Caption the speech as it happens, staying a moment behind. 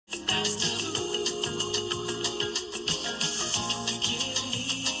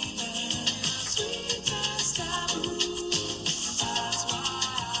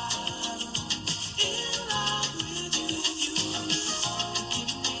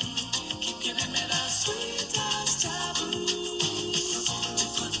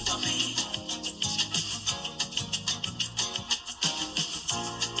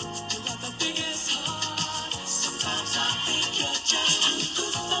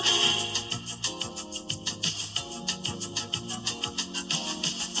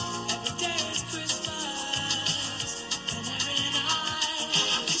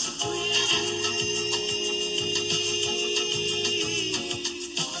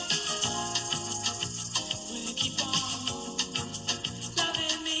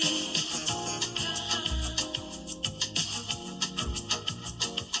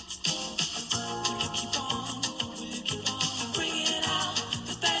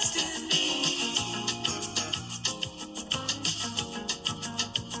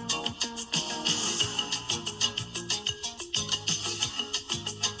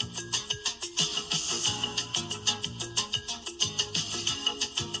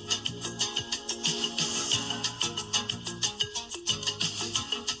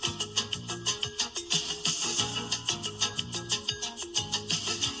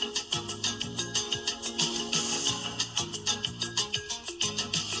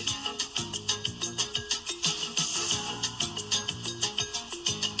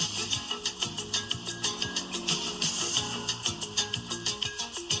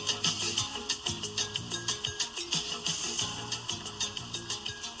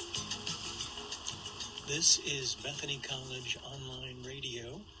This is Bethany College Online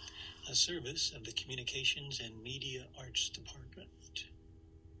Radio, a service of the Communications and Media Arts Department.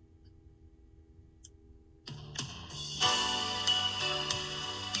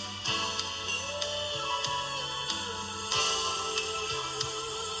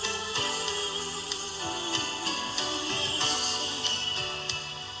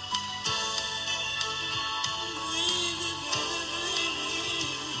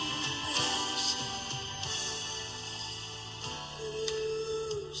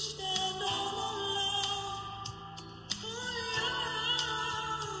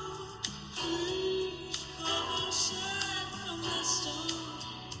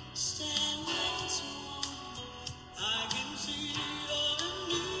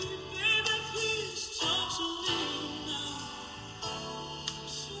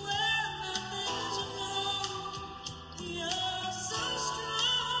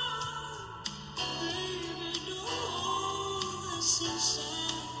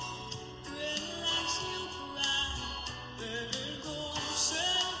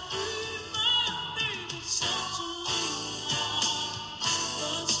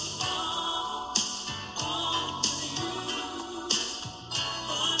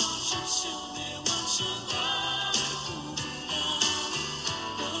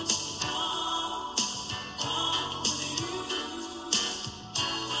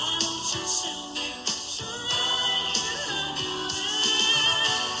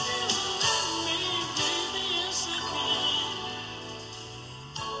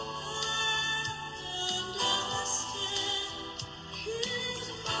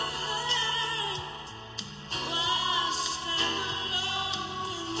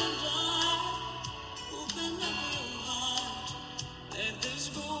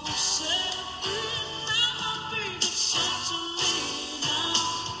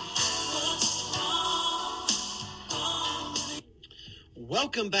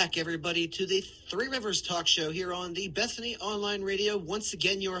 Welcome back, everybody, to the Three Rivers Talk Show here on the Bethany Online Radio. Once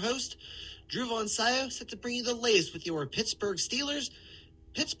again, your host, Drew Von Sayo, set to bring you the latest with your Pittsburgh Steelers,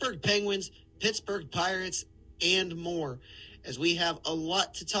 Pittsburgh Penguins, Pittsburgh Pirates, and more. As we have a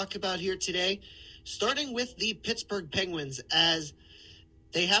lot to talk about here today, starting with the Pittsburgh Penguins, as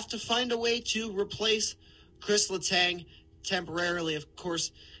they have to find a way to replace Chris Letang temporarily. Of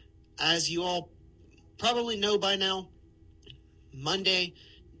course, as you all probably know by now, Monday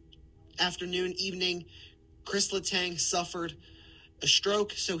afternoon, evening, Chris Letang suffered a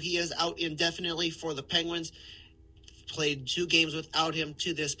stroke, so he is out indefinitely for the Penguins. Played 2 games without him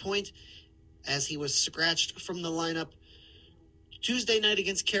to this point, as he was scratched from the lineup Tuesday night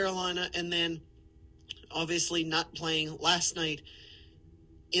against Carolina, and then obviously not playing last night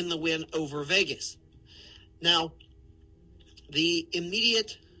in the win over Vegas. Now, the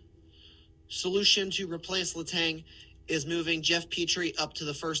immediate solution to replace Letang is moving Jeff Petrie up to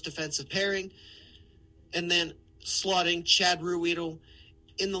the first defensive pairing and then slotting Chad Ruhwedel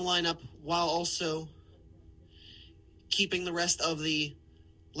in the lineup while also keeping the rest of the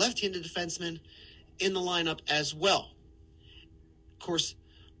left-handed defensemen in the lineup as well. Of course,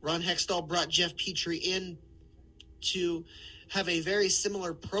 Ron Hextall brought Jeff Petrie in to have a very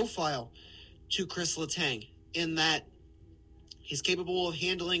similar profile to Chris Letang in that he's capable of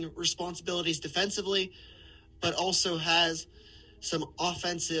handling responsibilities defensively, but also has some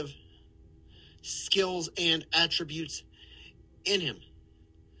offensive skills and attributes in him.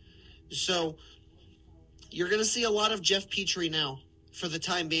 So you're going to see a lot of Jeff Petrie now for the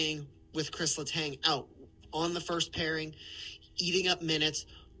time being with Chris Letang out on the first pairing, eating up minutes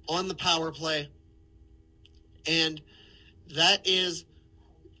on the power play. And that is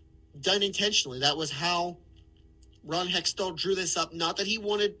done intentionally. That was how Ron Hextall drew this up. Not that he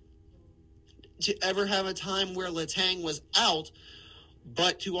wanted to ever have a time where Letang was out,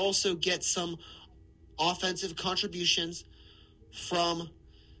 but to also get some offensive contributions from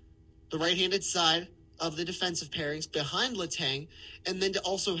the right-handed side of the defensive pairings behind Letang, and then to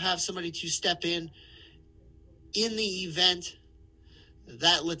also have somebody to step in the event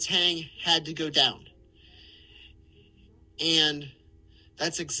that Letang had to go down. And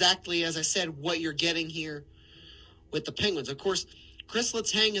that's exactly, as I said, what you're getting here with the Penguins. Of course, Chris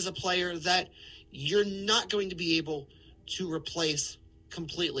Letang is a player that you're not going to be able to replace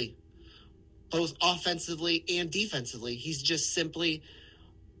completely, both offensively and defensively. He's just simply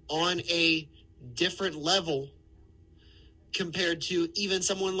on a different level compared to even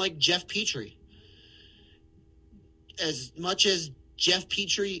someone like Jeff Petrie. As much as Jeff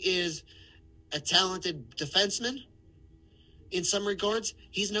Petrie is a talented defenseman in some regards,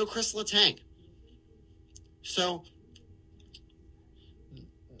 he's no Chris Letang. So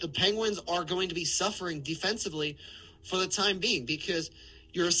the Penguins are going to be suffering defensively for the time being because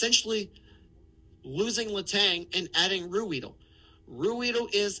you're essentially losing Letang and adding Ruhwedel. Ruhwedel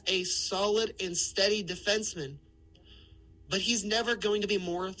is a solid and steady defenseman, but he's never going to be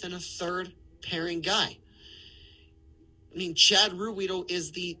more than a third pairing guy. I mean, Chad Ruhwedel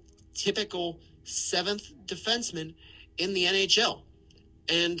is the typical seventh defenseman in the NHL.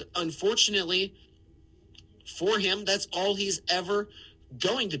 And unfortunately for him, that's all he's ever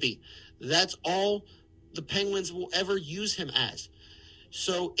going to be. That's all the Penguins will ever use him as.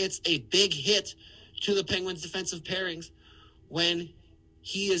 So it's a big hit to the Penguins' defensive pairings when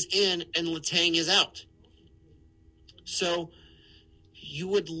he is in and Letang is out. So you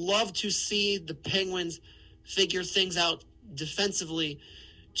would love to see the Penguins figure things out defensively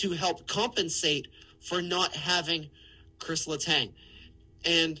to help compensate for not having Chris Letang.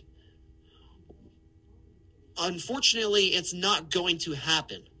 And unfortunately, it's not going to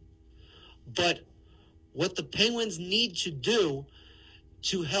happen. But what the Penguins need to do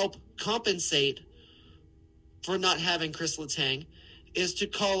to help compensate for not having Chris Letang is to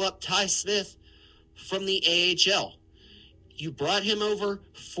call up Ty Smith from the AHL. You brought him over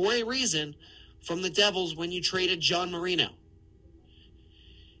for a reason from the Devils when you traded John Marino.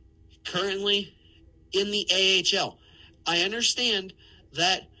 Currently in the AHL. I understand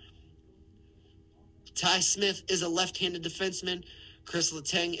that Ty Smith is a left-handed defenseman. Chris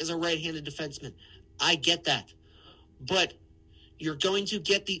Letang is a right-handed defenseman. I get that. But you're going to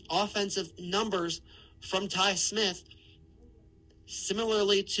get the offensive numbers from Ty Smith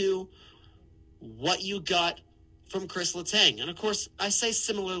similarly to what you got from Chris Letang. And of course, I say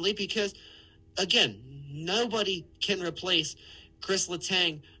similarly because, again, nobody can replace Chris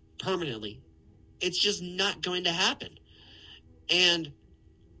Letang permanently. It's just not going to happen. And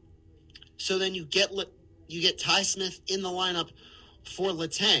so then you get Ty Smith in the lineup for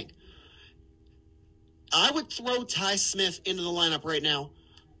Letang. I would throw Ty Smith into the lineup right now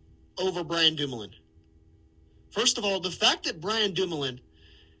over Brian Dumoulin. First of all, the fact that Brian Dumoulin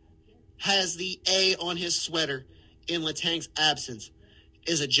has the A on his sweater in Letang's absence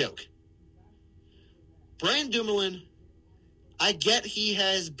is a joke. Brian Dumoulin, I get he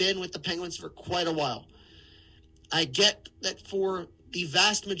has been with the Penguins for quite a while. I get that for the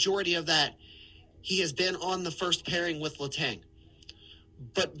vast majority of that, he has been on the first pairing with Letang.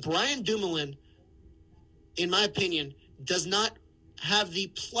 But Brian Dumoulin, in my opinion, does not have the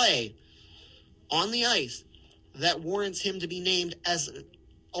play on the ice that warrants him to be named as an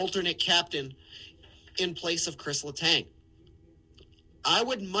alternate captain in place of Chris Letang. I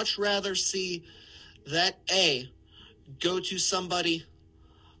would much rather see that A go to somebody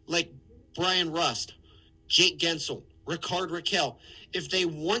like Brian Rust, Jake Gensel, Ricard Raquel. If they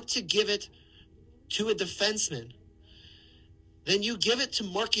want to give it to a defenseman, then you give it to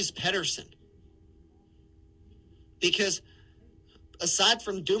Marcus Pettersson. Because aside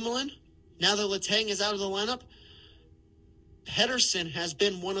from Dumoulin, now that Letang is out of the lineup, Pettersson has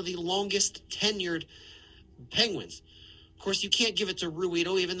been one of the longest tenured Penguins. Of course, you can't give it to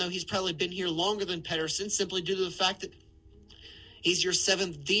Ruhwedel, even though he's probably been here longer than Pettersson, simply due to the fact that he's your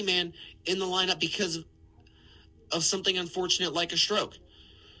seventh D-man in the lineup because of something unfortunate like a stroke.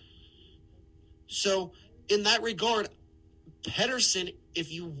 So, in that regard, Pettersson,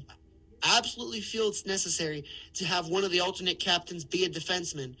 if you absolutely feel it's necessary to have one of the alternate captains be a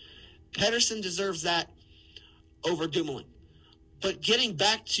defenseman, Pettersson deserves that over Dumoulin. But getting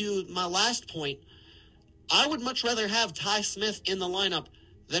back to my last point, I would much rather have Ty Smith in the lineup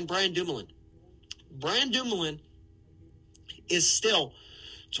than Brian Dumoulin. Brian Dumoulin is still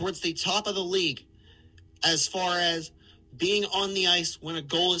towards the top of the league as far as being on the ice when a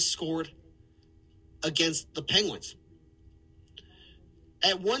goal is scored against the Penguins.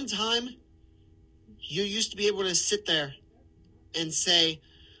 At one time, you used to be able to sit there and say,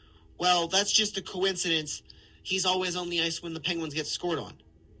 well, that's just a coincidence. He's always on the ice when the Penguins get scored on.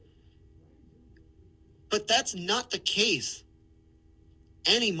 But that's not the case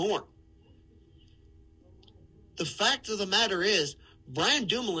anymore. The fact of the matter is, Brian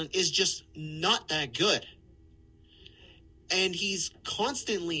Dumoulin is just not that good. And he's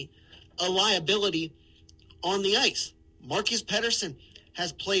constantly a liability on the ice. Marcus Pettersson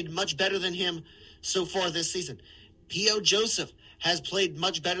has played much better than him so far this season. P.O. Joseph has played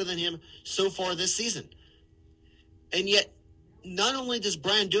much better than him so far this season. And yet, not only does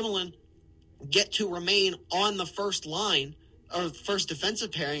Brian Dumoulin get to remain on the first line, or first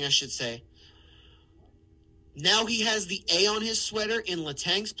defensive pairing, I should say, now he has the A on his sweater in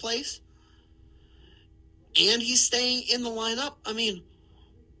Letang's place, and he's staying in the lineup. I mean,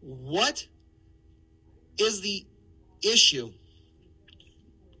 what is the issue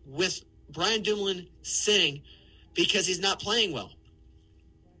with Brian Dumoulin sitting because he's not playing well.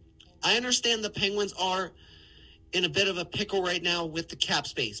 I understand the Penguins are in a bit of a pickle right now with the cap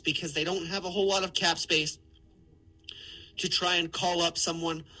space because they don't have a whole lot of cap space to try and call up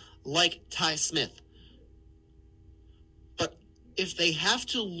someone like Ty Smith. But if they have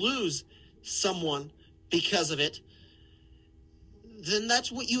to lose someone because of it, then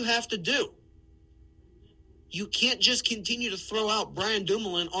that's what you have to do. You can't just continue to throw out Brian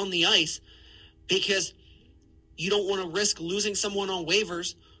Dumoulin on the ice because you don't want to risk losing someone on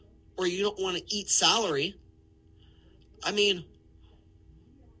waivers or you don't want to eat salary. I mean,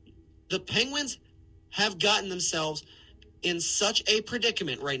 the Penguins have gotten themselves in such a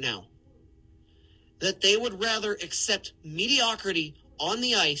predicament right now that they would rather accept mediocrity on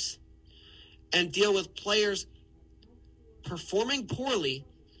the ice and deal with players performing poorly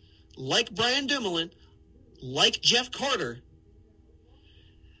like Brian Dumoulin, like Jeff Carter,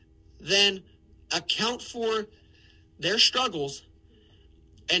 than account for their struggles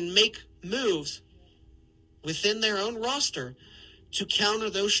and make moves within their own roster to counter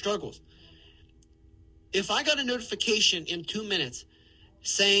those struggles. If I got a notification in 2 minutes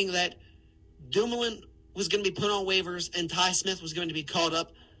saying that Dumoulin was going to be put on waivers and Ty Smith was going to be called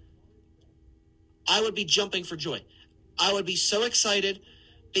up, I would be jumping for joy. I would be so excited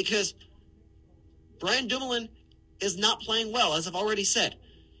because Brian Dumoulin is not playing well, as I've already said.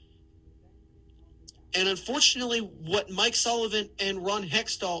 And unfortunately, what Mike Sullivan and Ron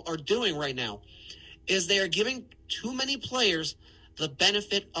Hextall are doing right now is they are giving too many players the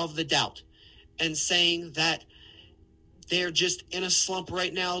benefit of the doubt and saying that they're just in a slump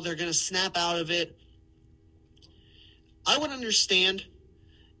right now. They're going to snap out of it. I would understand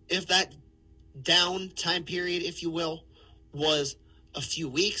if that down time period, if you will, was a few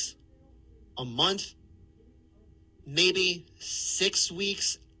weeks, a month, maybe 6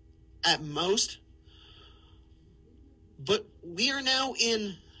 weeks at most. But we are now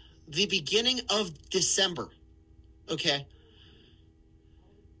in the beginning of December, okay?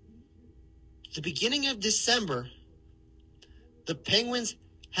 The beginning of December, the Penguins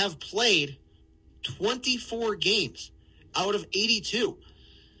have played 24 games out of 82.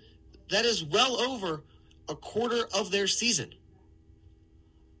 That is well over a quarter of their season.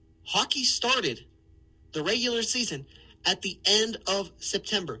 Hockey started the regular season at the end of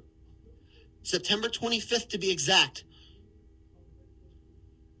September. September 25th to be exact.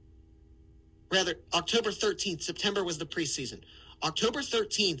 Rather, October 13th. September was the preseason. October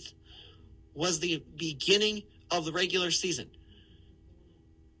 13th was the beginning of the regular season.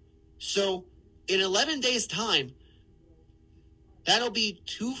 So, in 11 days' time, that'll be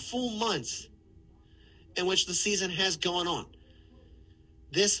 2 full months in which the season has gone on.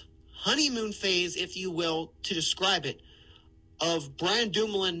 This honeymoon phase, if you will, to describe it, of Brian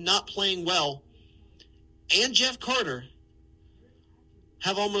Dumoulin not playing well and Jeff Carter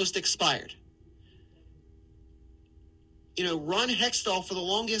have almost expired. You know, Ron Hextall for the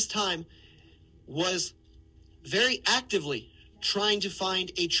longest time was very actively trying to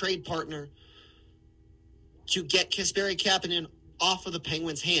find a trade partner to get Kasperi Kapanen off of the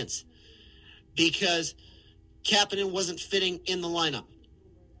Penguins' hands because Kapanen wasn't fitting in the lineup.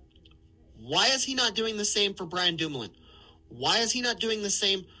 Why is he not doing the same for Brian Dumoulin? Why is he not doing the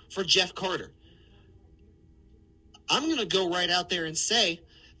same for Jeff Carter? I'm going to go right out there and say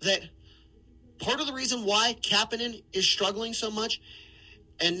that part of the reason why Kapanen is struggling so much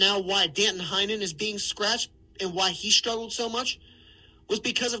and now why Danton Heinen is being scratched and why he struggled so much was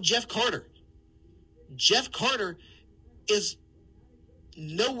because of Jeff Carter. Jeff Carter is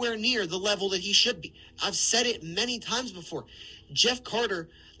nowhere near the level that he should be. I've said it many times before. Jeff Carter,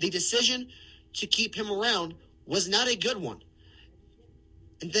 the decision to keep him around was not a good one.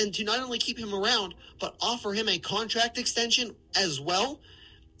 And then to not only keep him around, but offer him a contract extension as well,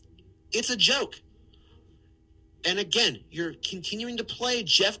 it's a joke. And again, you're continuing to play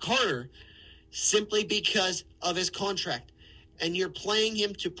Jeff Carter simply because of his contract. And you're playing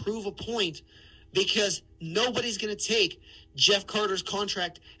him to prove a point because nobody's going to take Jeff Carter's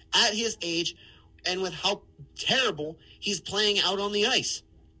contract at his age and with how terrible he's playing out on the ice.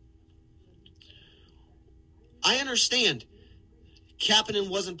 I understand Kapanen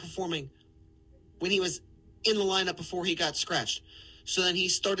wasn't performing when he was in the lineup before he got scratched. So then he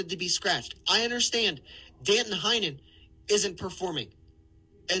started to be scratched. I understand Danton Heinen isn't performing.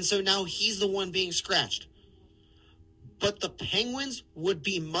 And so now he's the one being scratched. But the Penguins would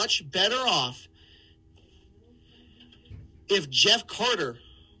be much better off if Jeff Carter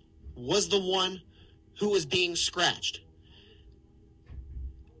was the one who was being scratched.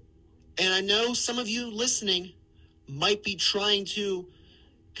 And I know some of you listening might be trying to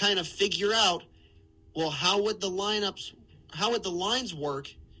kind of figure out, well, how would the lines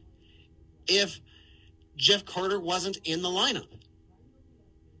work if Jeff Carter wasn't in the lineup?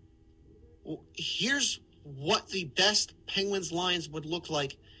 Well, here's what the best Penguins lines would look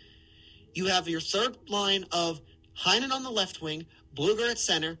like. You have your third line of Heinen on the left wing, Blueger at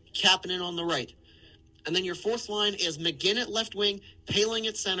center, Kapanen on the right. And then your fourth line is McGinn at left wing, Poehling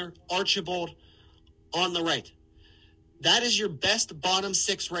at center, Archibald on the right. That is your best bottom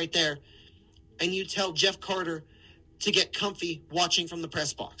six right there. And you tell Jeff Carter to get comfy watching from the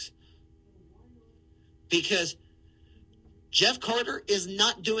press box. Because Jeff Carter is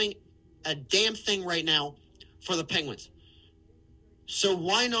not doing a damn thing right now for the Penguins. So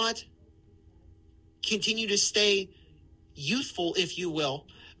why not continue to stay youthful, if you will,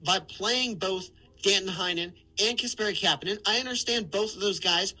 by playing both Danton Heinen and Kasperi Kapanen? I understand both of those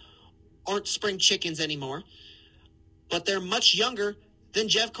guys aren't spring chickens anymore, but they're much younger than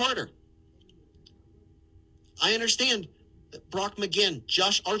Jeff Carter. I understand that Brock McGinn,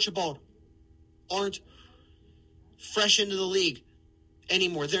 Josh Archibald aren't fresh into the league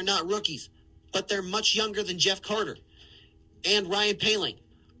anymore. They're not rookies, but they're much younger than Jeff Carter and Ryan Poehling.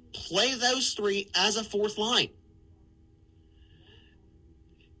 Play those three as a fourth line.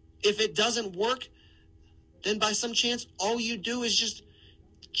 If it doesn't work, then by some chance, all you do is just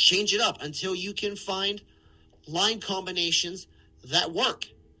change it up until you can find line combinations that work.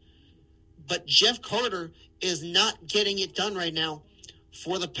 But Jeff Carter is not getting it done right now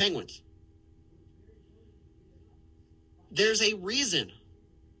for the Penguins. There's a reason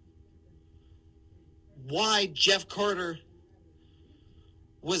why Jeff Carter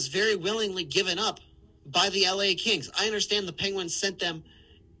was very willingly given up by the LA Kings. I understand the Penguins sent them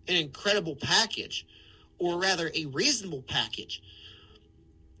an incredible package, or rather a reasonable package.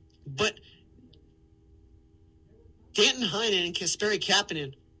 But Danton Heinen and Kasperi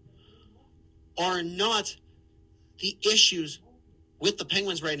Kapanen are not the issues with the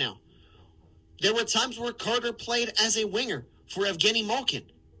Penguins right now. There were times where Carter played as a winger for Evgeny Malkin.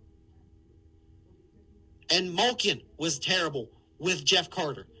 And Malkin was terrible with Jeff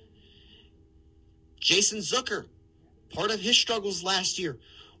Carter. Jason Zucker, part of his struggles last year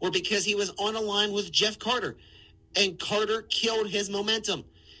were because he was on a line with Jeff Carter, and Carter killed his momentum.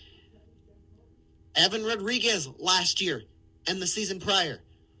 Evan Rodriguez last year and the season prior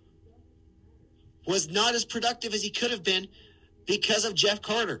was not as productive as he could have been because of Jeff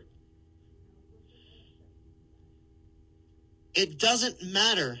Carter. It doesn't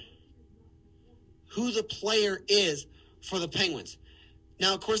matter who the player is for the Penguins.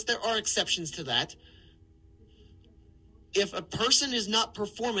 Now, of course, there are exceptions to that. If a person is not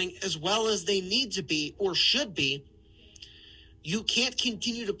performing as well as they need to be or should be, you can't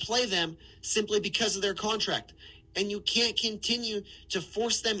continue to play them simply because of their contract. And you can't continue to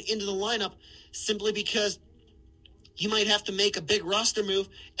force them into the lineup simply because you might have to make a big roster move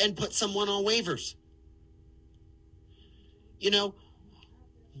and put someone on waivers. You know,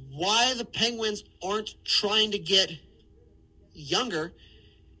 why the Penguins aren't trying to get younger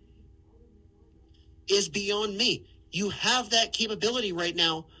is beyond me. You have that capability right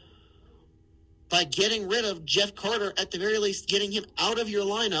now by getting rid of Jeff Carter, at the very least getting him out of your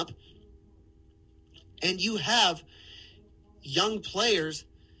lineup, and you have young players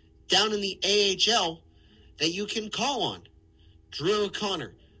down in the AHL that you can call on. Drew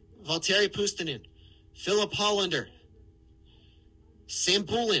O'Connor, Valtteri Puustinen, Philip Hollander, Sam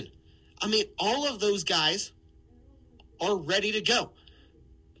Poulin. I mean, all of those guys are ready to go.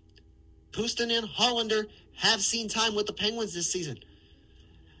 Puustinen, Hollander have seen time with the Penguins this season.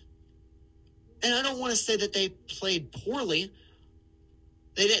 And I don't want to say that they played poorly.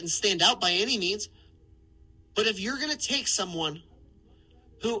 They didn't stand out by any means. But if you're going to take someone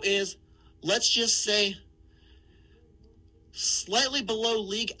who is, let's just say, slightly below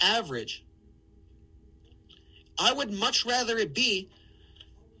league average, I would much rather it be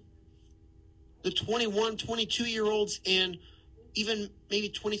the 21, 22-year-olds and even maybe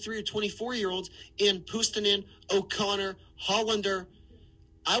 23 or 24-year-olds in Puustinen, O'Connor, Hollander.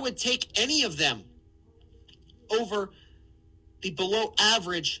 I would take any of them over the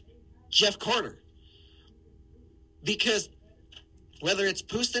below-average Jeff Carter. Because whether it's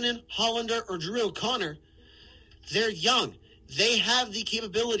Puustinen, Hollander, or Drew O'Connor, they're young. They have the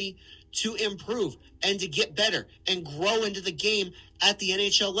capability to improve and to get better and grow into the game at the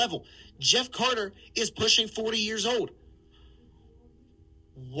NHL level. Jeff Carter is pushing 40 years old.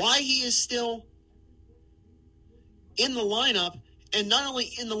 Why he is still in the lineup, and not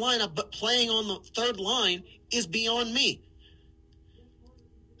only in the lineup, but playing on the third line, is beyond me.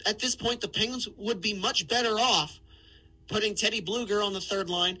 At this point, the Penguins would be much better off putting Teddy Bluger on the third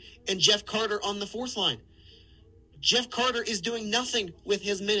line and Jeff Carter on the fourth line. Jeff Carter is doing nothing with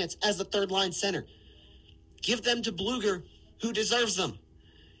his minutes as the third line center. Give them to Bluger, who deserves them.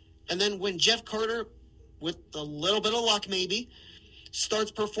 And then when Jeff Carter, with a little bit of luck maybe,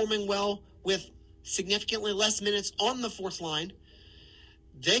 starts performing well with significantly less minutes on the fourth line,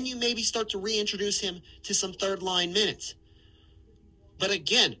 then you maybe start to reintroduce him to some third line minutes. But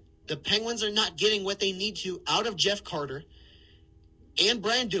again, the Penguins are not getting what they need to out of Jeff Carter and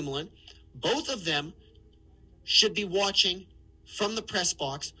Brian Dumoulin. Both of them should be watching from the press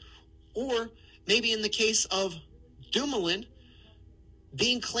box, or maybe in the case of Dumoulin,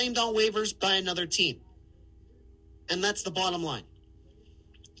 being claimed on waivers by another team. And that's the bottom line.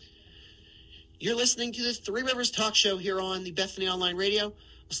 You're listening to the Three Rivers Talk Show here on the Bethany Online Radio. I'll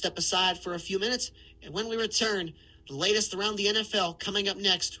step aside for a few minutes, and when we return, the latest around the NFL coming up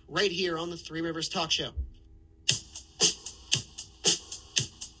next, right here on the Three Rivers Talk Show.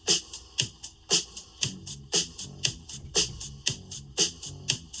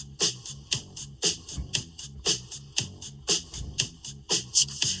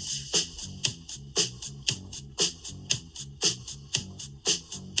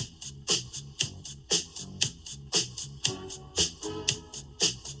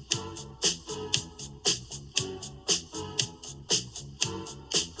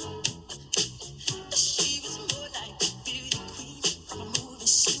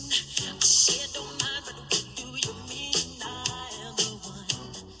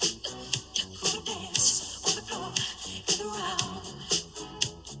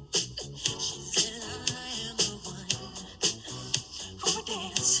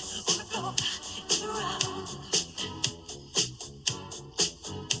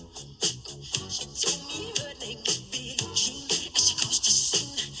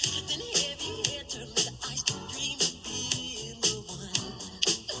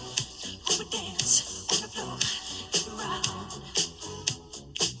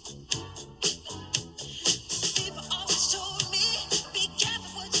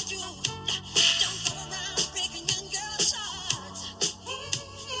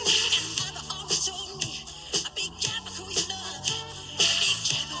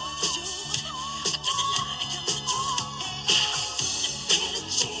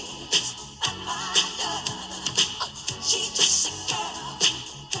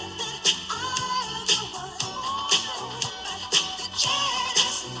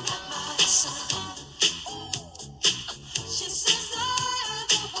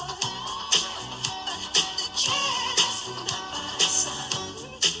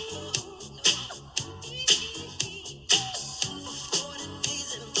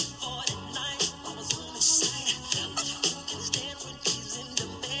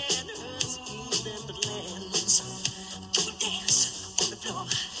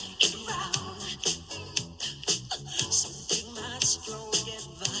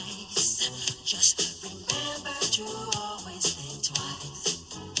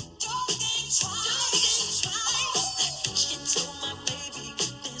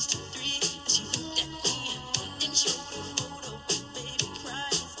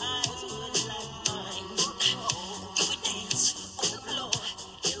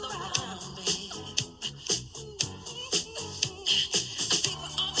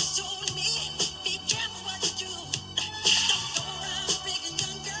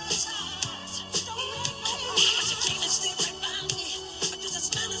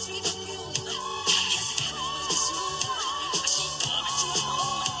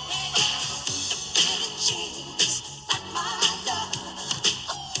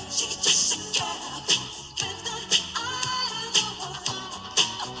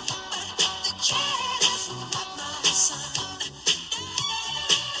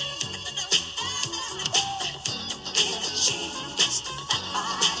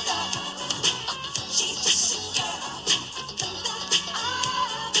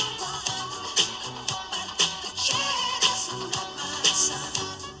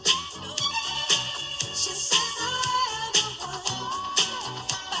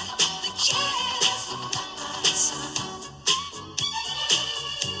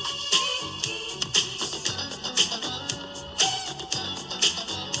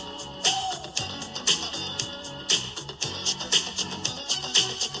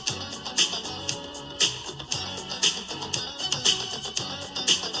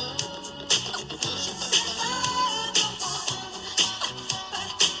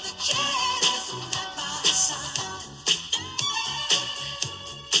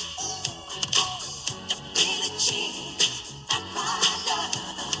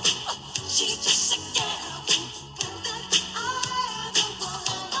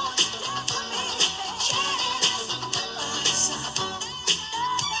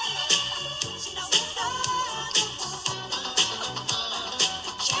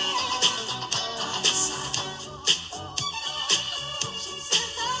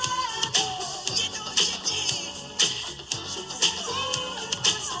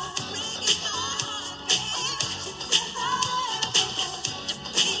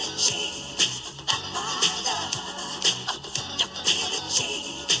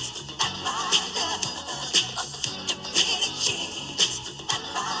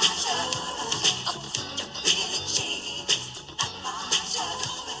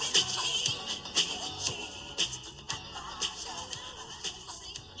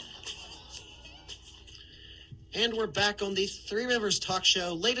 And we're back on the Three Rivers Talk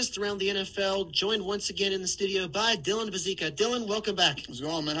Show, latest around the NFL, joined once again in the studio by Dylan Bazika. Dylan, welcome back. What's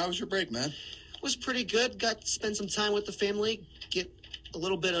going on, man? How was your break, man? It was pretty good. Got to spend some time with the family, get a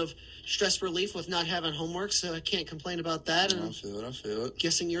little bit of stress relief with not having homework, so I can't complain about that. And I feel it.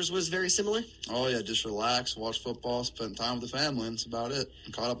 Guessing yours was very similar? Oh, yeah, just relax, watch football, spend time with the family, and that's about it.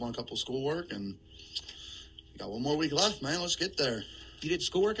 I caught up on a couple of schoolwork, and got one more week left, man. Let's get there. You did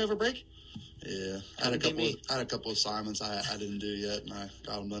schoolwork over break? Yeah, I had a couple of assignments I didn't do yet, and I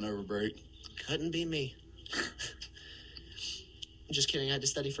got them done over break. Couldn't be me. Just kidding. I had to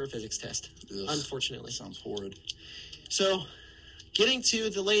study for a physics test, unfortunately. Sounds horrid. So, getting to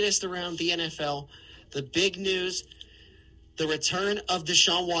the latest around the NFL, the big news, the return of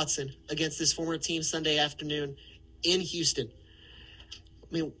Deshaun Watson against his former team Sunday afternoon in Houston.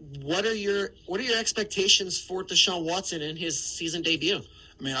 I mean, what are your expectations for Deshaun Watson in his season debut?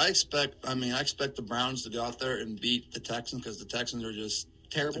 I expect the Browns to go out there and beat the Texans because the Texans are just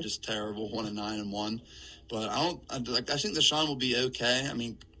terrible. They're just terrible, 1-9-1. But I think Deshaun will be okay. I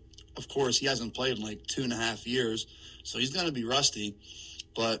mean, of course, he hasn't played in like 2.5 years, so he's going to be rusty.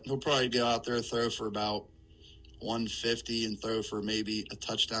 But he'll probably go out there, throw for about 150 and throw for maybe a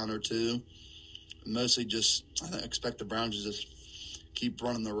touchdown or two. Mostly just, I expect the Browns to just keep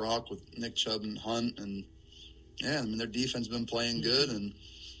running the rock with Nick Chubb and Hunt. And, yeah, I mean, their defense has been playing good. And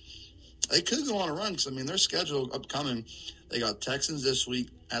they could go on a run because, I mean, their schedule upcoming, they got Texans this week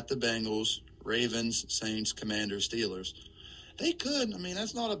at the Bengals, Ravens, Saints, Commanders, Steelers. They could. I mean,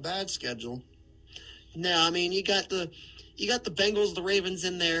 that's not a bad schedule. No, I mean, you got the Bengals, the Ravens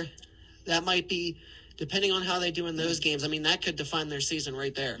in there. That might be, depending on how they do in those games, I mean, that could define their season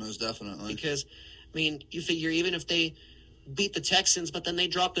right there. Most definitely. Because, I mean, you figure even if they beat the Texans, but then they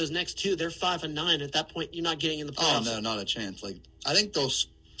drop those next two, they're 5-9. At that point, you're not getting in the playoffs. Oh, no, not a chance. Like, I think they'll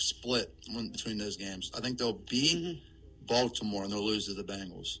split between those games. I think they'll beat Baltimore and they'll lose to the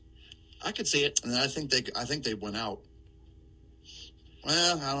Bengals. I could see it. And I think they went out.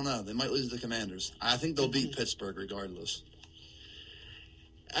 Well, I don't know. They might lose to the Commanders. I think they'll beat Pittsburgh regardless.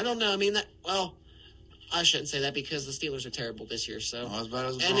 I don't know. I mean, I shouldn't say that because the Steelers are terrible this year. So as bad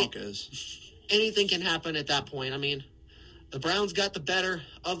as the Broncos. Anything can happen at that point. I mean, the Browns got the better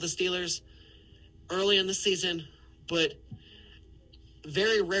of the Steelers early in the season, but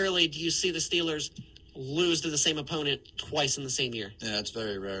very rarely do you see the Steelers lose to the same opponent twice in the same year. Yeah, it's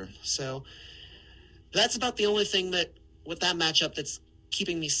very rare. So that's about the only thing that, with that matchup, that's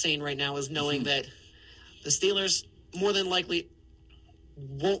keeping me sane right now is knowing that the Steelers more than likely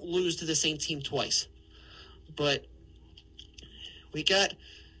won't lose to the same team twice. But we got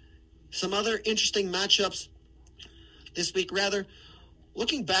some other interesting matchups this week. Rather,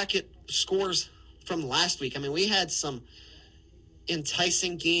 looking back at scores from last week, I mean, we had some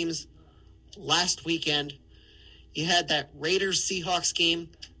enticing games last weekend. You had that Raiders-Seahawks game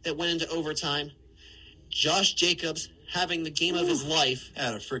that went into overtime. Josh Jacobs having the game of his life.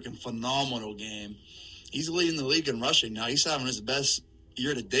 Had a freaking phenomenal game. He's leading the league in rushing now. He's having his best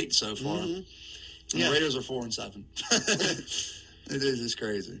year to date so far. And the Raiders are 4-7. It is just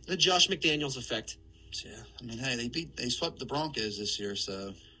crazy. The Josh McDaniels effect. Yeah, I mean, hey, they swept the Broncos this year,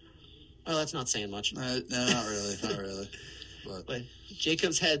 so. Well, that's not saying much. No, not really, But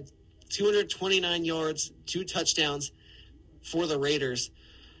Jacobs had 229 yards, 2 touchdowns for the Raiders.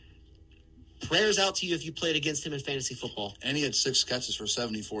 Prayers out to you if you played against him in fantasy football. And he had 6 catches for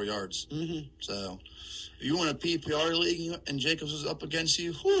 74 yards. So, if you won a PPR league and Jacobs was up against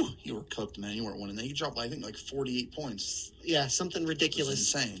you, you were cooked, man. You weren't winning that. He dropped, I think, like 48 points. Yeah, something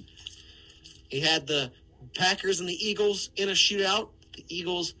ridiculous. It was insane. He had the Packers and the Eagles in a shootout. The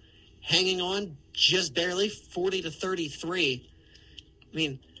Eagles hanging on just barely, 40-33. I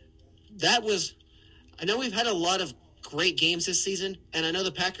mean, that was... I know we've had a lot of great games this season, and I know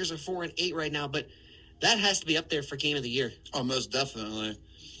the Packers are 4-8 right now, but that has to be up there for Game of the Year. Oh, most definitely.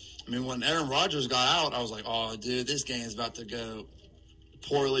 I mean, when Aaron Rodgers got out, I was like, oh, dude, this game is about to go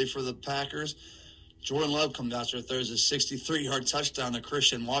poorly for the Packers. Jordan Love comes out there, throws a 63-yard touchdown to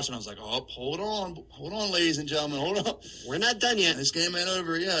Christian Watson. I was like, oh, hold on, ladies and gentlemen, hold on. We're not done yet. This game ain't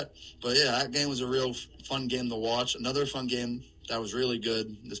over yet. But, yeah, that game was a real fun game to watch. Another fun game that was really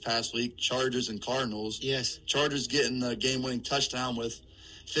good this past week, Chargers and Cardinals. Yes. Chargers getting the game-winning touchdown with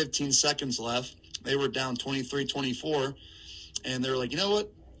 15 seconds left. They were down 23-24, and they were like, you know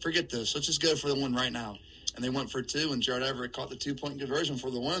what? Forget this. Let's just go for the win right now. And they went for 2, and Jared Everett caught the 2-point conversion for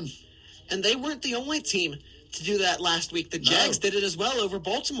the win. And they weren't the only team to do that last week. The Jags did it as well over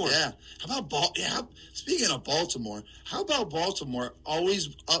Baltimore. Yeah. How about speaking of Baltimore, how about Baltimore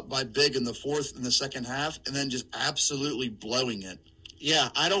always up by big in the fourth and the second half and then just absolutely blowing it? Yeah,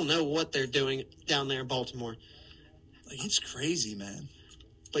 I don't know what they're doing down there in Baltimore. Like, it's crazy, man.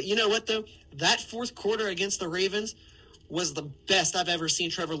 But you know what, though? That fourth quarter against the Ravens was the best I've ever seen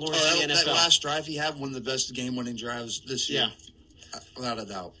Trevor Lawrence in the NFL. That last drive he had, one of the best game-winning drives this year. Yeah. Without a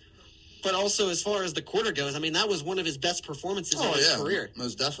doubt. But also, as far as the quarter goes, I mean, that was one of his best performances of his career.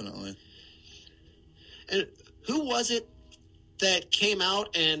 Most definitely. And who was it that came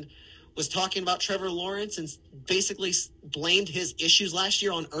out and was talking about Trevor Lawrence and basically blamed his issues last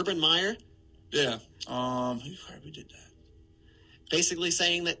year on Urban Meyer? Yeah. Who probably did that? Basically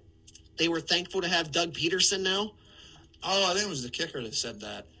saying that they were thankful to have Doug Peterson now. Oh, I think it was the kicker that said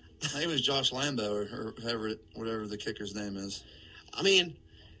that. I think it was Josh Lambo or whatever the kicker's name is. I mean,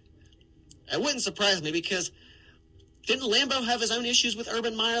 it wouldn't surprise me because didn't Lambo have his own issues with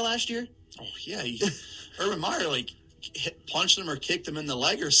Urban Meyer last year? Oh, yeah. Urban Meyer, punched him or kicked him in the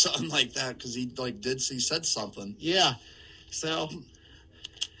leg or something like that because he said something. Yeah. So,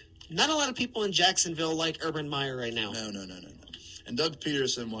 not a lot of people in Jacksonville like Urban Meyer right now. No. And Doug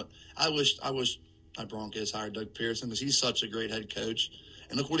Peterson, I wish my Broncos hired Doug Peterson because he's such a great head coach.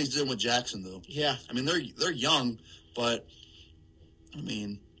 And look what he's doing with Jacksonville. Yeah. I mean, they're young, but, I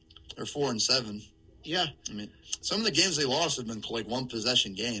mean, they're 4-7. Yeah. I mean, some of the games they lost have been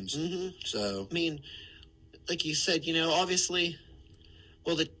one-possession games. Mm-hmm. So, I mean, like you said, obviously,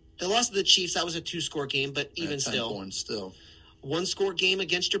 well, the loss of the Chiefs, that was a 2-score game, but even 10 points still. 1-score game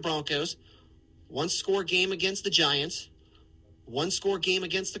against your Broncos, 1-score game against the Giants, 1-score game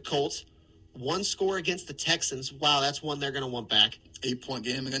against the Colts, 1 score against the Texans. Wow, that's one they're going to want back. 8-point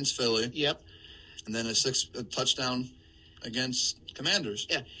game against Philly. Yep. And then a touchdown against Commanders.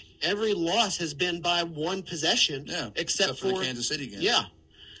 Yeah. Every loss has been by one possession. Yeah. Except for the Kansas City game. Yeah.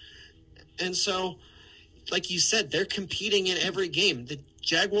 And so, like you said, they're competing in every game. The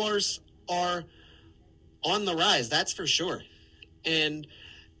Jaguars are on the rise, that's for sure. And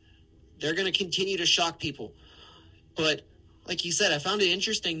they're going to continue to shock people. But like you said, I found it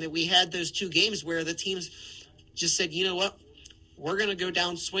interesting that we had those 2 games where the teams just said, you know what, we're going to go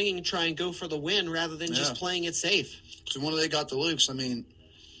down swinging and try and go for the win rather than just playing it safe. So when they got the Lukes, I mean,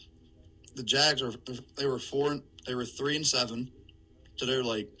 the Jags they were 3-7. So they're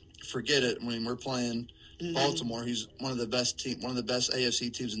like, forget it. I mean, we're playing Baltimore. He's one of the best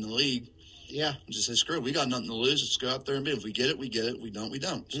AFC teams in the league. Yeah. Just say, screw it. We got nothing to lose. Let's go out there and beat it. If we get it, we get it. We don't, we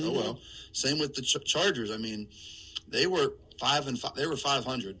don't. So, well, same with the Chargers. I mean, they were 5-5. They were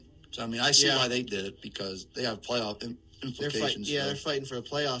 500. So, I mean, I see why they did it because they have playoff implications. They're fighting for the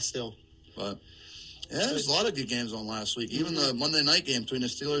playoffs still. But, yeah, there's a lot of good games on last week. Even the Monday night game between the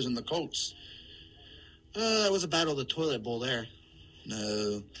Steelers and the Colts. That was a battle of the toilet bowl there.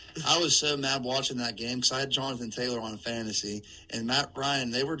 No. I was so mad watching that game because I had Jonathan Taylor on fantasy. And Matt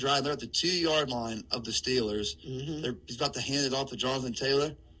Ryan, they were driving. They're at the 2-yard line of the Steelers. Mm-hmm. He's about to hand it off to Jonathan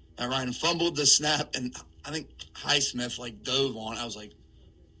Taylor. Matt Ryan fumbled the snap, and I think Highsmith, dove on it. I was like,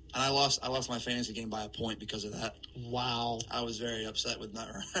 and I lost my fantasy game by a point because of that. Wow. I was very upset with Matt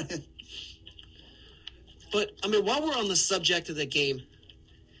Ryan. But, I mean, while we're on the subject of the game,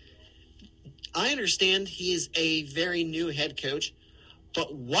 I understand he is a very new head coach.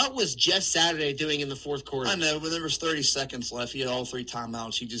 But what was Jeff Saturday doing in the fourth quarter? I know, when there was 30 seconds left, he had all 3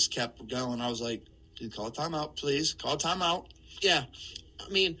 timeouts. He just kept going. I was like, dude, call a timeout, please. Call a timeout. Yeah. I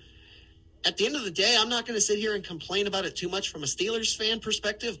mean, at the end of the day, I'm not going to sit here and complain about it too much from a Steelers fan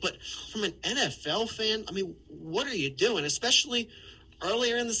perspective, but from an NFL fan, I mean, what are you doing? Especially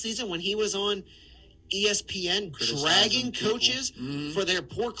earlier in the season when he was on ESPN dragging coaches for their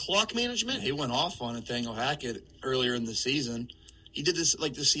poor clock management. Yeah, he went off on Nathaniel Hackett earlier in the season. He did this,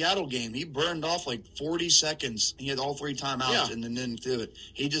 the Seattle game. He burned off 40 seconds. He had all 3 timeouts and then didn't do it.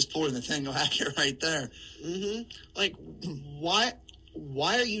 He just pulled Nathaniel Hackett right there. Mm-hmm. Why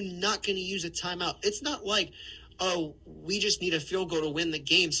are you not going to use a timeout? It's not like, oh, we just need a field goal to win the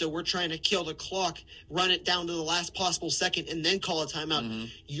game, so we're trying to kill the clock, run it down to the last possible second, and then call a timeout. Mm-hmm.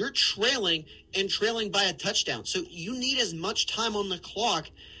 You're trailing by a touchdown. So you need as much time on the clock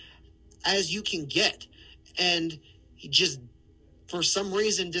as you can get. And he just, for some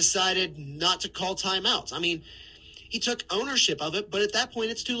reason, decided not to call timeouts. I mean, he took ownership of it, but at that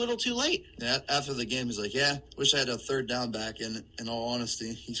point, it's too little too late. Yeah, after the game, he's like, yeah, wish I had a 3rd down back in all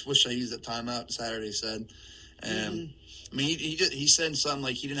honesty. He wished I used that timeout, Saturday said. And, I mean, he said something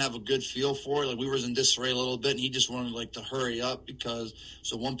like he didn't have a good feel for it. We was in disarray a little bit, and he just wanted, to hurry up because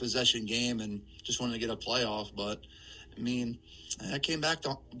it's a one-possession game and just wanted to get a playoff. But, I mean, that came back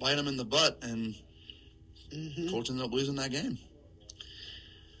to bite him in the butt, and Colts ended up losing that game.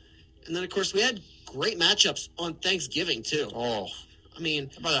 And then, of course, we had great matchups on Thanksgiving, too. Oh. I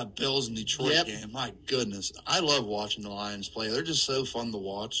mean, how about that Bills and Detroit game? My goodness. I love watching the Lions play. They're just so fun to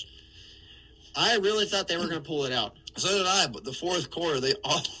watch. I really thought they were going to pull it out. So did I, but the fourth quarter, they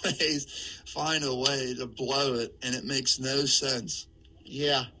always find a way to blow it, and it makes no sense.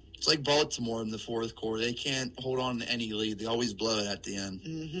 Yeah. It's like Baltimore in the fourth quarter. They can't hold on to any lead. They always blow it at the end.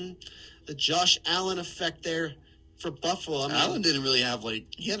 Mm-hmm. The Josh Allen effect there for Buffalo. Allen didn't really have,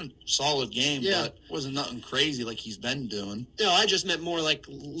 he had a solid game, yeah. but wasn't nothing crazy like he's been doing. No, I just meant more like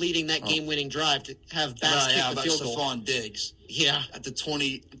leading that game-winning drive to have Bass kick the field goal. Stephon Diggs. Yeah. At the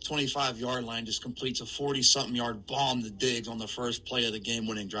 25-yard line, just completes a 40-something-yard bomb to Diggs on the first play of the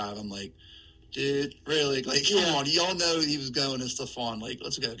game-winning drive. I'm like, dude, really? Come on. You all know he was going to Stephon.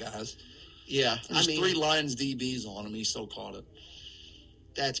 Let's go, guys. Yeah. There's 3 Lions DBs on him. He still caught it.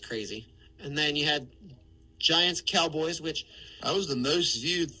 That's crazy. And then you had Giants-Cowboys, which... That was the most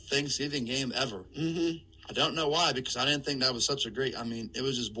viewed Thanksgiving game ever. Mm-hmm. I don't know why, because I didn't think that was such a great... it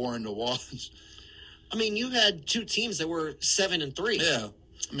was just boring to watch. You had 2 teams that were 7-3. Yeah.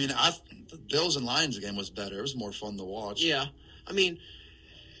 The Bills and Lions game was better. It was more fun to watch. Yeah.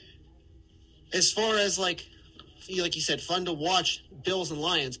 As far as, like you said, fun to watch Bills and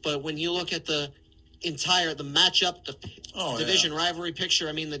Lions, but when you look at the matchup, the division rivalry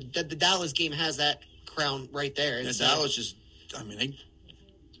picture, the Dallas game has that crown right there. Yeah, Dallas just,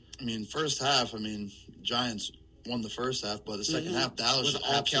 first half, Giants won the first half, but the second half, Dallas just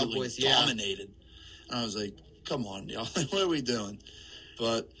absolutely Cowboys, dominated. And I was like, come on, y'all. What are we doing?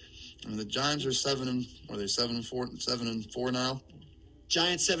 But, the Giants are 7-4 now.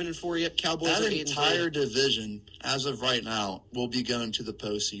 Giants 7-4, yep. Cowboys that are 8-3. That entire division, as of right now, will be going to the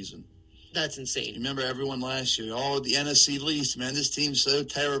postseason. That's insane. You remember everyone last year, the NFC least, man, this team's so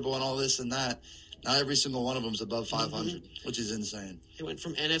terrible and all this and that. Now every single one of them's above 500, which is insane. They went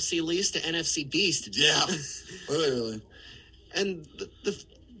from NFC least to NFC beast. Yeah, literally. And the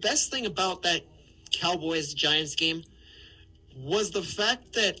best thing about that Cowboys-Giants game was the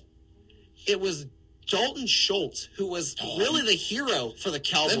fact that it was Dalton Schultz who was really the hero for the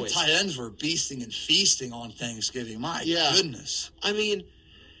Cowboys. Them tight ends were beasting and feasting on Thanksgiving. My goodness.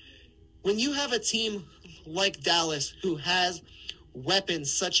 When you have a team like Dallas who has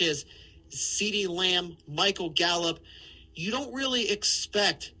weapons such as CeeDee Lamb, Michael Gallup, you don't really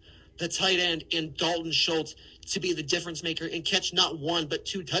expect the tight end in Dalton Schultz to be the difference maker and catch not 1 but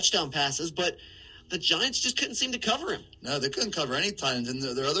 2 touchdown passes, but the Giants just couldn't seem to cover him. No, they couldn't cover any tight ends. And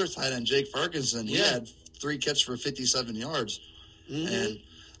their other tight end, Jake Ferguson, he had 3 catches for 57 yards.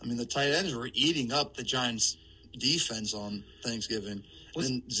 Mm-hmm. And, the tight ends were eating up the Giants' defense on Thanksgiving.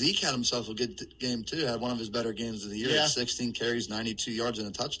 And Zeke had himself a good game, too. Had one of his better games of the year. Yeah. 16 carries, 92 yards, and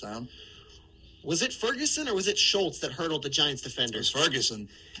a touchdown. Was it Ferguson or was it Schultz that hurdled the Giants defenders? It was Ferguson.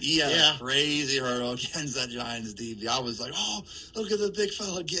 He had a crazy hurdle against that Giants DB. I was like, look at the big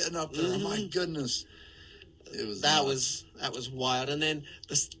fella getting up there. Mm-hmm. My goodness. That was wild. And then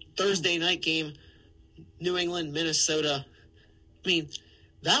the Thursday night game, New England, Minnesota.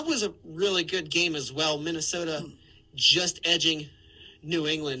 That was a really good game as well. Minnesota just edging New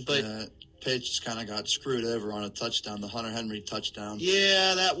England, but Paige just kind of got screwed over on a touchdown, the Hunter Henry touchdown.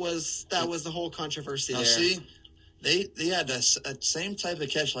 Yeah, that was the whole controversy there. See, they had that same type of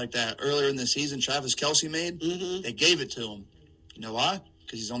catch like that earlier in the season. Travis Kelce made. Mm-hmm. They gave it to him. You know why?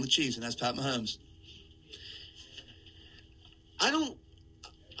 Because he's on the Chiefs, and that's Pat Mahomes.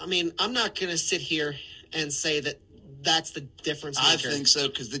 I'm not going to sit here and say that that's the difference maker. I think so,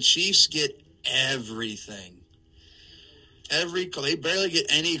 because the Chiefs get everything. They barely get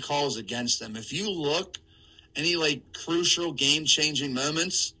any calls against them. If you look, any crucial game-changing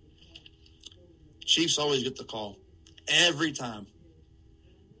moments, Chiefs always get the call. Every time.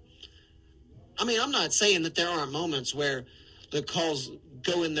 I'm not saying that there aren't moments where the calls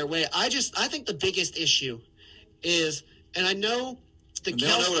go in their way. I think the biggest issue is, and I know they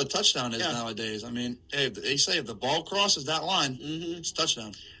don't know what a touchdown is nowadays. They say if the ball crosses that line, it's a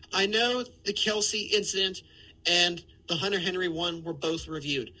touchdown. I know the Kelce incident and the Hunter Henry one were both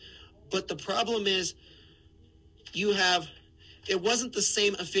reviewed. But the problem is it wasn't the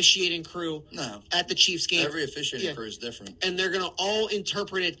same officiating crew at the Chiefs game. Every officiating crew is different. And they're going to all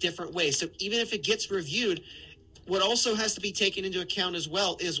interpret it different ways. So even if it gets reviewed, what also has to be taken into account as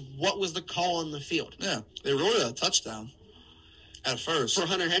well is what was the call on the field. Yeah, they ruled it a touchdown at first. For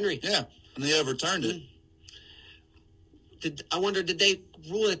Hunter Henry. Yeah, and they overturned it. Did they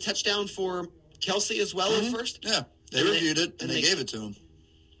rule it a touchdown for Kelce as well at first? Yeah. They reviewed it, and they gave it to him.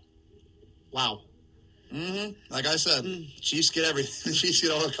 Wow. Mm-hmm. Like I said, Chiefs get everything. Chiefs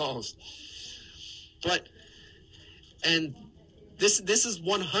get all the calls. And this is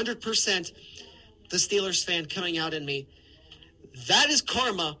 100% the Steelers fan coming out in me. That is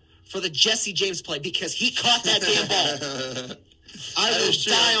karma for the Jesse James play because he caught that damn ball. I will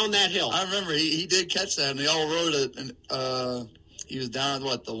die on that hill. I remember he did catch that, and they all wrote it, and he was down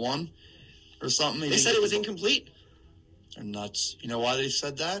at, the 1 or something? They said it was incomplete? They're nuts. You know why they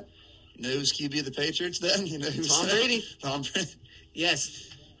said that? You know who's QB of the Patriots then? You know who's Tom Brady. Tom Brady.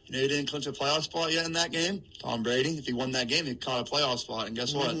 Yes. You know who didn't clinch a playoff spot yet in that game? Tom Brady. If he won that game, he caught a playoff spot, and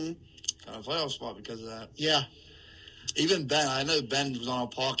guess what? Got a playoff spot because of that. Yeah. Even Ben, I know Ben was on a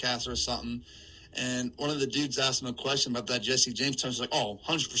podcast or something, and one of the dudes asked him a question about that Jesse James touchdown. He's like,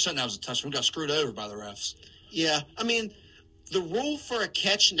 100% that was a touchdown. We got screwed over by the refs. Yeah. I mean, the rule for a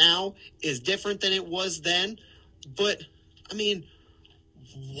catch now is different than it was then, but, I mean,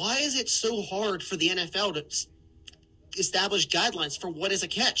 why is it so hard for the NFL to establish guidelines for what is a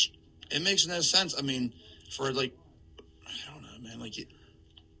catch? It makes no sense. I mean, for, I don't know, man,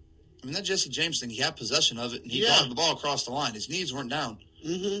 that Jesse James thing, he had possession of it, and he got the ball across the line. His knees weren't down.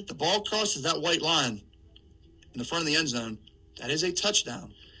 Mm-hmm. The ball crosses that white line in the front of the end zone. That is a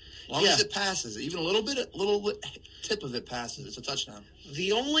touchdown. As long as it passes, even a little tip of it passes, it's a touchdown.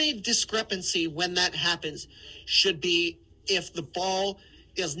 The only discrepancy when that happens should be if the ball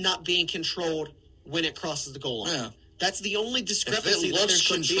is not being controlled when it crosses the goal line. Yeah. That's the only discrepancy. If it looks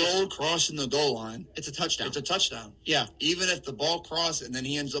controlled crossing the goal line, it's a touchdown. It's a touchdown. Yeah. Even if the ball crosses and then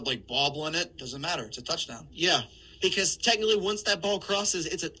he ends up bobbling it, doesn't matter. It's a touchdown. Yeah. Because technically once that ball crosses,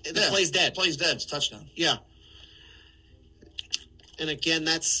 the play's dead. The play's dead. It's a touchdown. Yeah. And again,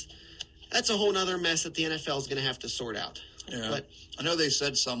 that's a whole other mess that the NFL is going to have to sort out. Yeah. But I know they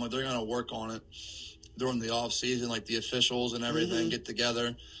said something they're going to work on it during the off season, the officials and everything get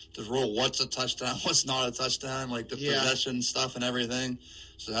together to rule what's a touchdown, what's not a touchdown, the possession stuff and everything.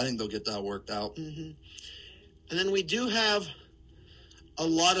 So I think they'll get that worked out. Mm-hmm. And then we do have a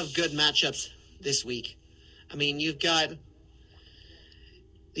lot of good matchups this week. I mean, you've got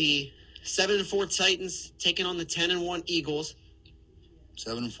the 7-4 Titans taking on the 10-1 Eagles.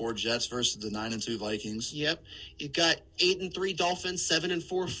 7-4 Jets versus the 9-2 Vikings. Yep. You've got 8-3 Dolphins, 7-4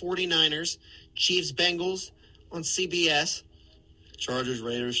 49ers, Chiefs Bengals on CBS. Chargers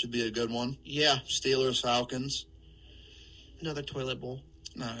Raiders should be a good one. Yeah. Steelers Falcons. Another toilet bowl.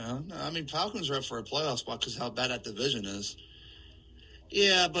 No. I mean, Falcons are up for a playoff spot because how bad that division is.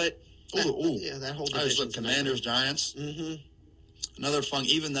 Yeah, but that whole division. I just look Commanders Giants. Mm-hmm. Another fun,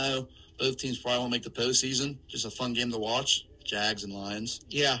 even though both teams probably won't make the postseason, just a fun game to watch. Jags and Lions.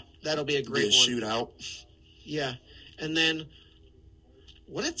 Yeah, that'll be a great one. Shootout. Yeah, and then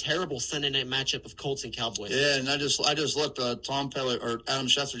what a terrible Sunday night matchup of Colts and Cowboys. Yeah, and I just looked. Tom Pellet or Adam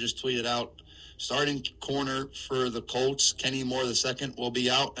Schefter just tweeted out starting corner for the Colts. Kenny Moore II will be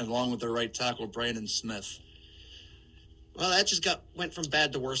out, along with their right tackle Brandon Smith. Well, that just went from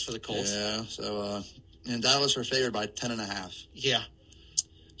bad to worse for the Colts. Yeah, so and Dallas are favored by 10.5. Yeah.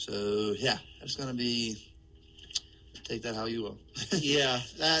 So yeah, it's going to be. Take that how you will. Yeah,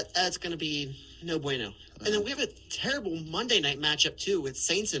 that's going to be no bueno. And then we have a terrible Monday night matchup, too, with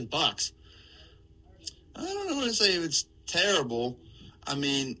Saints and Bucks. I don't know what to say if it's terrible. I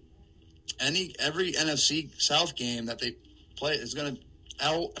mean, every NFC South game that they play is going to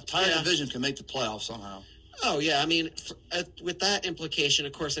a tied division can make the playoffs somehow. Oh, yeah. I mean, with that implication,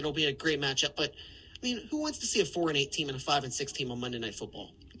 of course, it'll be a great matchup. But, I mean, who wants to see a 4-8 team and a 5-6 team on Monday Night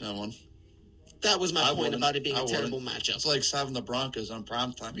Football? No one. That was my point about it being a terrible matchup. It's like having the Broncos on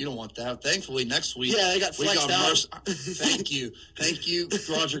primetime. You don't want that. Thankfully, next week... Yeah, they got flexed out. Thank you,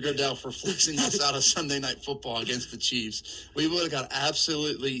 Roger Goodell, for flexing us out of Sunday Night Football against the Chiefs. We would have got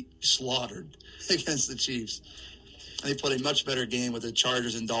absolutely slaughtered against the Chiefs. And they played a much better game with the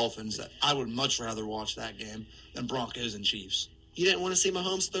Chargers and Dolphins. That I would much rather watch that game than Broncos and Chiefs. You didn't want to see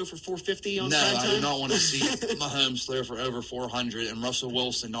Mahomes throw for 450 on primetime? No, I did not want to see Mahomes throw for over 400 and Russell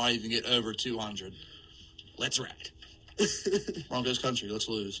Wilson not even get over 200. Let's ride. Broncos country, let's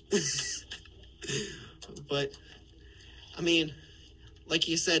lose. But, I mean, like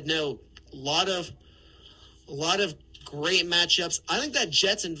you said, no, a lot of great matchups. I think that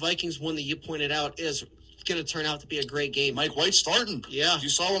Jets and Vikings one that you pointed out is going to turn out to be a great game. Mike White starting. Yeah. You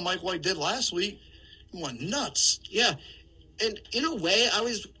saw what Mike White did last week. He went nuts. Yeah. And in a way, I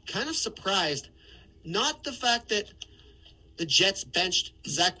was kind of surprised. Not the fact that the Jets benched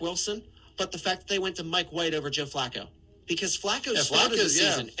Zach Wilson, but the fact that they went to Mike White over Joe Flacco. Because Flacco started the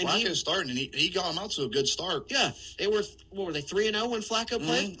season. Yeah, Flacco's starting, and he got him out to a good start. Yeah. They were, 3-0 when Flacco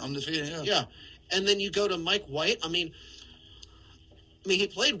played? Undefeated, yeah. Yeah. And then you go to Mike White. I mean, he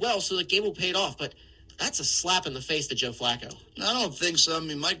played well, so the game will pay off, but that's a slap in the face to Joe Flacco. No, I don't think so. I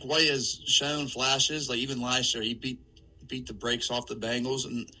mean, Mike White has shown flashes. Like, even last year, he beat the brakes off the Bengals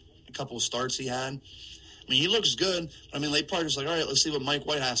in a couple of starts he had. I mean, he looks good. I mean, they probably just like, all right, let's see what Mike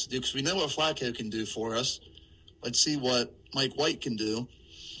White has to do because we know what Flacco can do for us. Let's see what Mike White can do,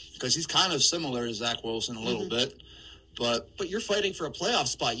 because he's kind of similar to Zach Wilson a little bit. But you're fighting for a playoff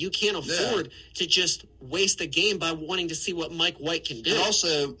spot. You can't afford to just waste a game by wanting to see what Mike White can do. And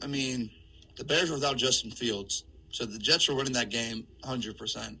also, I mean, the Bears were without Justin Fields. So the Jets were winning that game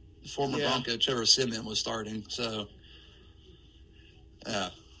 100%. Former Bronco Trevor Siemian was starting. So, yeah.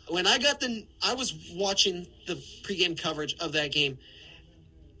 When I was watching the pregame coverage of that game,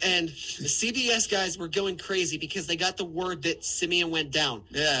 and the CBS guys were going crazy because they got the word that Siemian went down.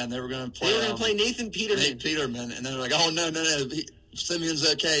 Yeah, and they were going to play. They were going to play Nathan Peterman. And then they're like, "Oh no, Simeon's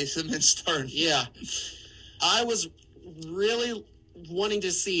okay. Simeon's starting." Yeah, I was really wanting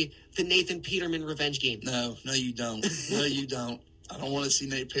to see the Nathan Peterman revenge game. No, you don't. No, you don't. I don't want to see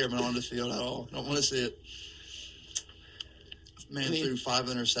Nate Peterman on the field at all. I don't want to see it. Man threw 5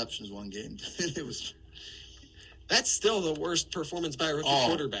 interceptions one game. It was. That's still the worst performance by a rookie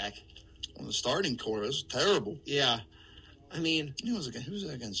quarterback. On the starting core, it was terrible. Yeah. I mean... Who was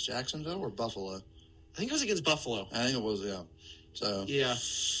it against, Jacksonville or Buffalo? I think it was against Buffalo. I think it was, yeah. So... Yeah.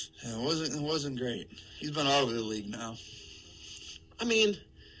 It wasn't great. He's been out of the league now. I mean,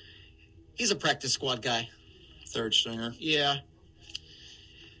 he's a practice squad guy. Third stringer. Yeah.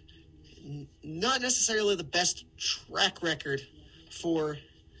 Not necessarily the best track record for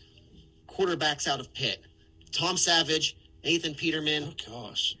quarterbacks out of Pitt. Tom Savage, Nathan Peterman. Oh,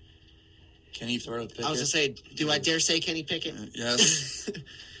 gosh. Kenny Pickett. I was going to say, do I dare say Kenny Pickett? Yes.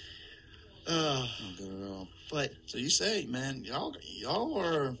 Not good at all. But so you say, man, y'all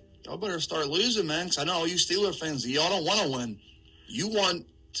better start losing, man, because I know all you Steeler fans, y'all don't want to win. You want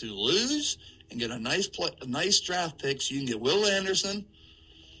to lose and get a nice draft pick so you can get Will Anderson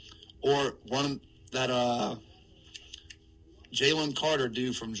or one that Jalen Carter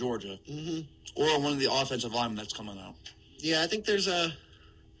dude from Georgia. Mm-hmm. Or one of the offensive linemen that's coming out. Yeah, I think there's a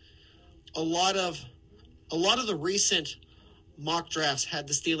lot of the recent mock drafts had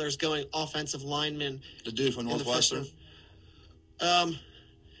the Steelers going offensive linemen. The dude from Northwestern.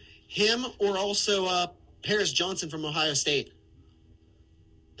 Him or also Paris Johnson from Ohio State.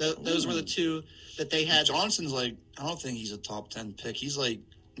 Those were the two that they had. Johnson's I don't think he's a top 10 pick. He's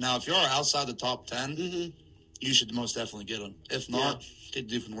now if you're outside the top 10, you should most definitely get him. If not, get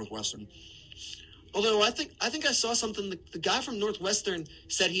the dude from Northwestern. Although I think I saw something. The guy from Northwestern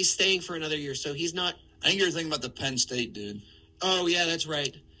said he's staying for another year, so he's not. I think you're thinking about the Penn State dude. Oh yeah, that's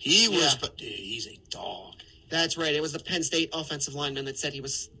right. He was, but dude, he's a dog. That's right. It was the Penn State offensive lineman that said he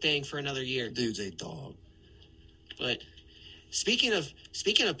was staying for another year. Dude's a dog. But speaking of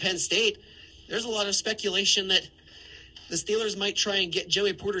Penn State, there's a lot of speculation that the Steelers might try and get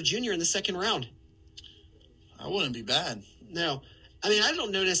Joey Porter Jr. in the second round. That wouldn't be bad. No. I mean, I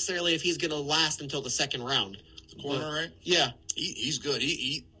don't know necessarily if he's going to last until the second round. The corner, right? Yeah. He's good.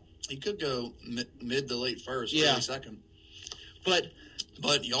 He could go mid to late first, early second. But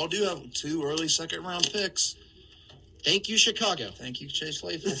y'all do have 2 early second-round picks. Thank you, Chicago. Thank you, Chase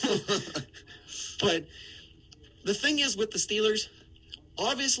Claypool. But the thing is with the Steelers,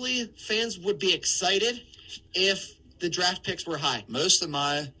 obviously fans would be excited if the draft picks were high. Most of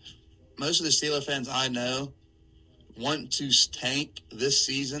the Steeler fans I know want to tank this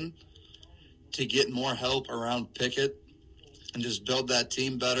season to get more help around Pickett and just build that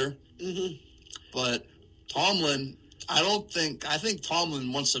team better. Mm-hmm. But Tomlin, I think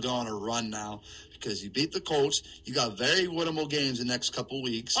Tomlin wants to go on a run now because you beat the Colts. You got very winnable games the next couple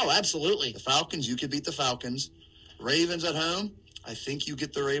weeks. Oh, absolutely. The Falcons, you could beat the Falcons. Ravens at home, I think you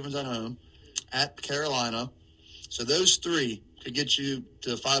get the Ravens at home. At Carolina. So those 3 could get you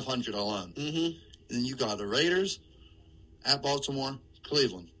to 500 alone. Mm-hmm. And then you got the Raiders, at Baltimore,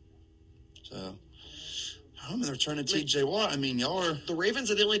 Cleveland. So, they're turning T.J. Watt. I mean, y'all are... The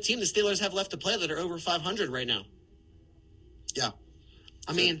Ravens are the only team the Steelers have left to play that are over 500 right now. Yeah.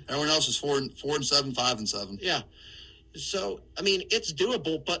 I mean... Everyone else is 4-7, 5-7. Yeah. So, I mean, it's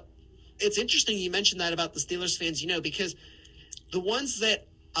doable, but it's interesting you mentioned that about the Steelers fans, because the ones that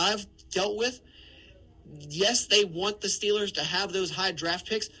I've dealt with, yes, they want the Steelers to have those high draft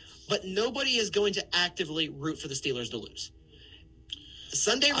picks, but nobody is going to actively root for the Steelers to lose.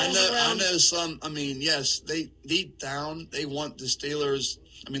 Sunday rolls around. I know some. I mean, yes, they deep down they want the Steelers.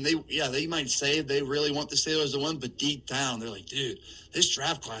 I mean, they might say they really want the Steelers to win, but deep down they're like, dude, this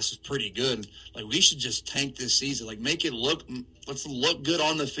draft class is pretty good. Like, we should just tank this season. Like, let's look good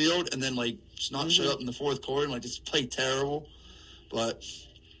on the field, and then just not show up in the fourth quarter and just play terrible. But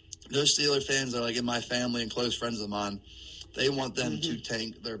those Steeler fans are in my family and close friends of mine. They want them to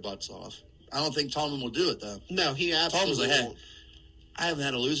tank their butts off. I don't think Tomlin will do it, though. No, he absolutely won't. I haven't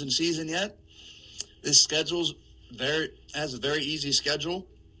had a losing season yet. This schedule's has a very easy schedule.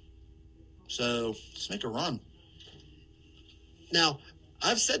 So, let's make a run. Now,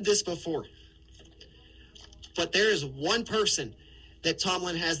 I've said this before, but there is one person that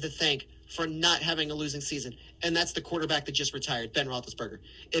Tomlin has to thank for not having a losing season, and that's the quarterback that just retired, Ben Roethlisberger.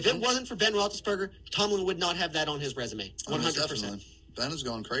 If it wasn't for Ben Roethlisberger, Tomlin would not have that on his resume, 100%. Ben is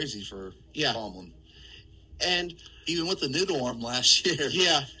going crazy for Tomlin. And even with the noodle arm last year.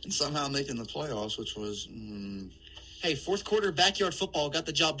 Yeah. And somehow making the playoffs, which was... Hey, fourth quarter backyard football got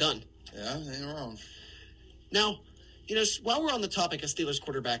the job done. Yeah, ain't wrong. Now, while we're on the topic of Steelers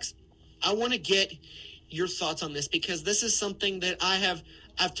quarterbacks, I want to get your thoughts on this because this is something that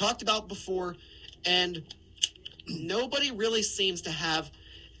I've talked about before, and nobody really seems to have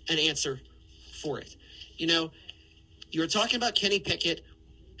an answer for it. You were talking about Kenny Pickett,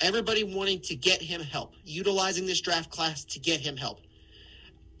 everybody wanting to get him help, utilizing this draft class to get him help.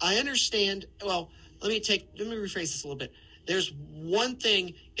 I understand. Well, let me rephrase this a little bit. There's one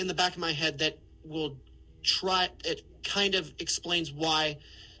thing in the back of my head that it kind of explains why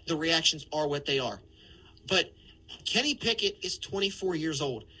the reactions are what they are. But Kenny Pickett is 24 years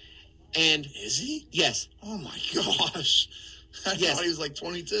old. And is he? Yes. Oh my gosh. I thought he was like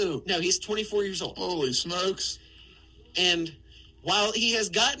 22. No, he's 24 years old. Holy smokes. And while he has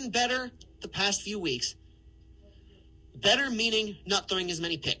gotten better the past few weeks, better meaning not throwing as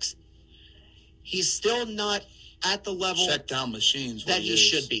many picks, he's still not at the level check down machines that he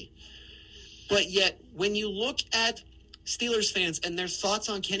should be. But yet, when you look at Steelers fans and their thoughts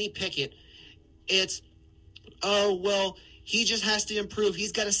on Kenny Pickett, it's, oh, well, he just has to improve.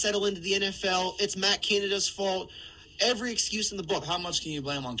 He's got to settle into the NFL. It's Matt Canada's fault. Every excuse in the book. How much can you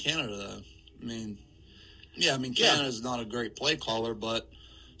blame on Canada, though? Canada's not a great play caller, but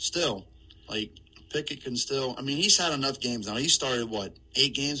still, Pickett can still... he's had enough games now. He started,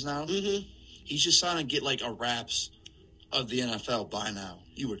 8 games now? Mm-hmm. He's just trying to get, a wraps of the NFL by now,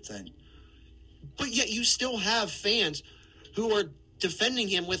 you would think. But yet you still have fans who are defending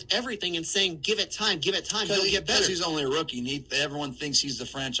him with everything and saying, give it time, he'll get better. Because he's only a rookie, and everyone thinks he's the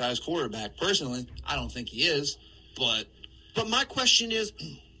franchise quarterback. Personally, I don't think he is, but... But my question is,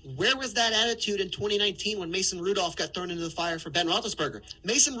 where was that attitude in 2019 when Mason Rudolph got thrown into the fire for Ben Roethlisberger?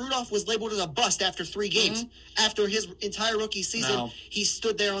 Mason Rudolph was labeled as a bust after 3 games. Mm-hmm. After his entire rookie season, he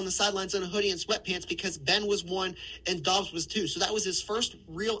stood there on the sidelines in a hoodie and sweatpants because Ben was 1 and Dobbs was 2. So that was his first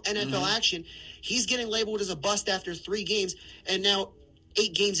real NFL action. He's getting labeled as a bust after 3 games, and now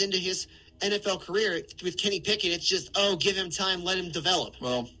 8 games into his NFL career with Kenny Pickett, it's just, give him time, let him develop.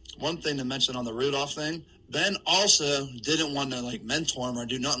 Well, one thing to mention on the Rudolph thing, Ben also didn't want to mentor him or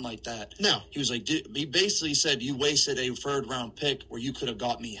do nothing like that. No. He was he basically said, you wasted a 3rd-round pick where you could have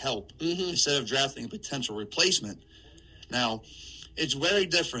got me help instead of drafting a potential replacement. Now, it's very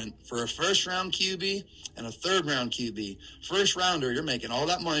different for a 1st-round QB and a 3rd-round QB. 1st-rounder, you're making all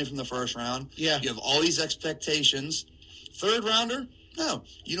that money from the 1st round. Yeah. You have all these expectations. 3rd-rounder, no.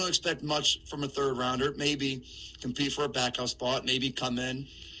 You don't expect much from a 3rd-rounder. Maybe compete for a backup spot, maybe come in,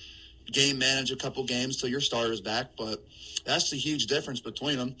 game manage a couple games till your starter's back, but that's the huge difference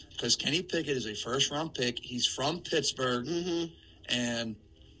between them because Kenny Pickett is a 1st-round pick. He's from Pittsburgh, and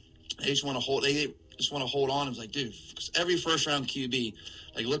they just want to hold. They just want to hold on. It's dude, because every 1st-round QB,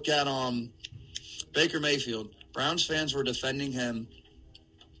 look at Baker Mayfield. Browns fans were defending him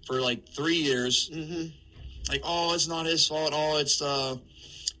for 3 years. It's not his fault. It's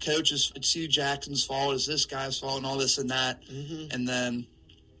coach's. It's Hugh Jackson's fault. It's this guy's fault, and all this and that. And then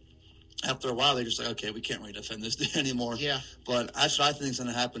after a while, they're just okay, we can't really defend this dude anymore. Yeah. But that's what I think is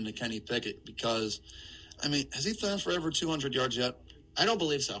going to happen to Kenny Pickett because, has he thrown for over 200 yards yet? I don't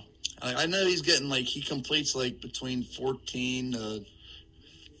believe so. I know he's getting, he completes, between 14 to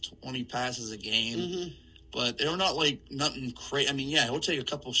 20 passes a game. But they're not, nothing crazy. He'll take a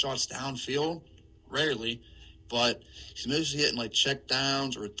couple shots downfield, rarely. But he's mostly hitting, check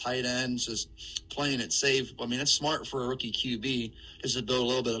downs or tight ends, just playing it safe. It's smart for a rookie QB just to build a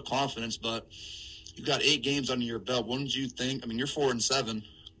little bit of confidence. But you've got 8 games under your belt. Wouldn't you think? You're 4-7.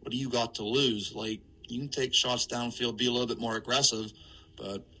 What do you got to lose? You can take shots downfield, be a little bit more aggressive.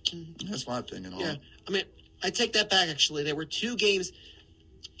 But that's my opinion on it. I take that back, actually. There were 3 games,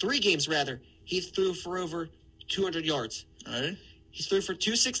 he threw for over 200 yards. All right. He threw for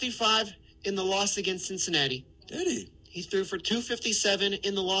 265 in the loss against Cincinnati. Did he? He threw for 257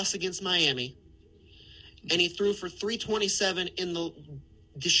 in the loss against Miami. And he threw for 327 in the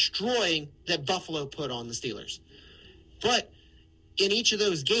destroying that Buffalo put on the Steelers. But in each of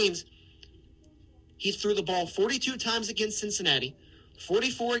those games, he threw the ball 42 times against Cincinnati,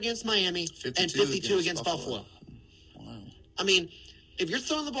 44 against Miami, and 52 against Buffalo. Wow. If you're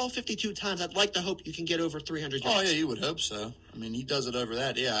throwing the ball 52 times, I'd like to hope you can get over 300 yards. Oh, yeah, you would hope so. He does it over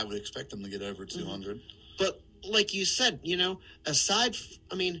that. Yeah, I would expect him to get over 200. But like you said,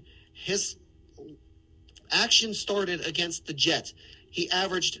 his action started against the Jets. He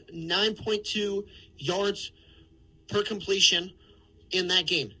averaged 9.2 yards per completion in that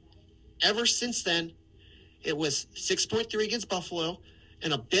game. Ever since then, it was 6.3 against Buffalo,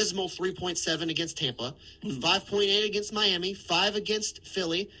 an abysmal 3.7 against Tampa, 5.8 against Miami, 5 against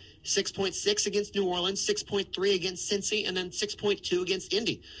Philly, 6.6 against New Orleans, 6.3 against Cincy, and then 6.2 against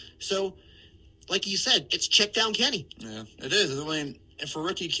Indy. So, like you said, it's check down Kenny. Yeah, it is. I mean, for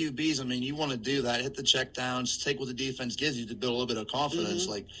rookie QBs, I mean, you want to do that. Hit the check downs, take what the defense gives you to build a little bit of confidence.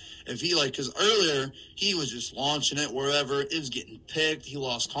 Mm-hmm. Like, if he, because earlier, he was just launching it wherever. It was getting picked. He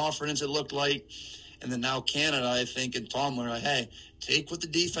lost confidence, it looked like. And then now Canada, I think, and Tomlin are like, hey, take what the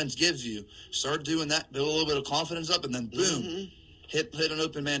defense gives you. Start doing that, build a little bit of confidence up, and then boom, mm-hmm. hit an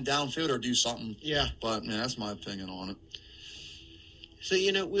open man downfield or do something. Yeah. But, man, that's my opinion on it. So,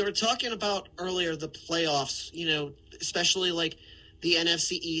 we were talking about earlier the playoffs, especially like the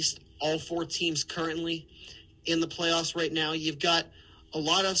NFC East, all 4 teams currently in the playoffs right now. You've got a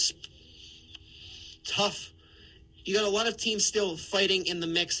lot of you got a lot of teams still fighting in the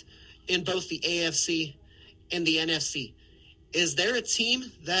mix in both the AFC and the NFC. Is there a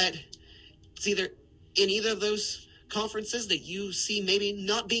team that it's either in either of those conferences that you see maybe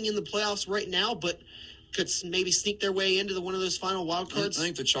not being in the playoffs right now, but could maybe sneak their way into one of those final wild cards? I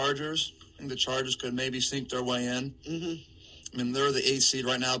think the Chargers. Could maybe sneak their way in. Mm-hmm. I mean, they're the 8th seed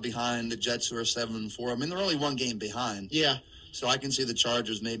right now behind the Jets, who are 7-4. I mean, they're only 1 game behind. Yeah. So I can see the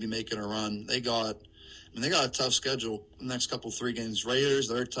Chargers maybe making a run. They got a tough schedule the next couple 3 games. Raiders,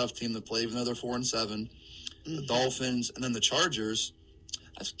 they're a tough team to play, even though they're 4-7. Mm-hmm. The Dolphins, and then the Chargers.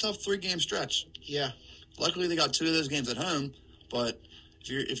 That's a tough 3-game stretch. Yeah. Luckily, they got 2 of those games at home, but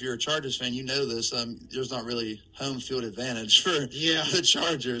if you're a Chargers fan, you know this. There's not really home field advantage for the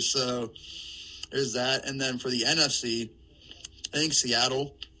Chargers. So there's that. And then for the NFC, I think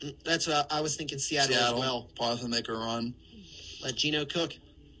Seattle. That's what I was thinking. Seattle as well. Possibly make a run. Let Geno cook.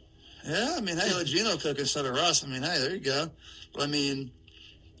 Yeah, I mean, hey, let Geno cook instead of Russ. I mean, hey, there you go. But I mean,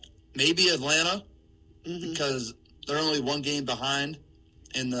 maybe Atlanta, because they're only 1 game behind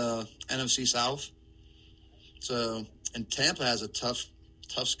in the NFC South. So, and Tampa has a tough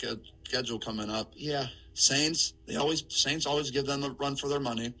schedule coming up. Yeah. Saints always give them a run for their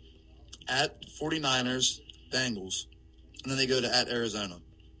money. At 49ers, Bengals. And then they go to at Arizona.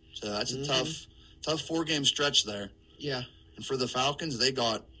 So that's a tough 4-game stretch there. Yeah. And for the Falcons, they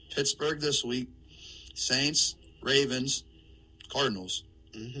got Pittsburgh this week, Saints, Ravens, Cardinals.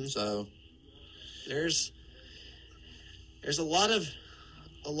 Mm-hmm. So there's a lot of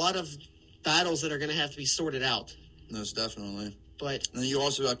battles that are going to have to be sorted out. Most definitely. But and then you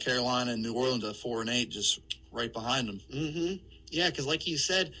also got Carolina and New Orleans at 4-8, just right behind them. Mm-hmm. Yeah, because like you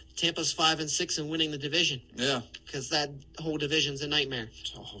said, Tampa's 5-6 and winning the division. Yeah. Because that whole division's a nightmare.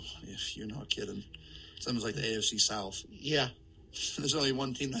 Oh, if you're not kidding. It's almost like the AFC South. Yeah. There's only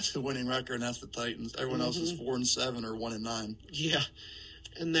one team that's a winning record, and that's the Titans. Everyone else is 4-7 or 1-9. Yeah.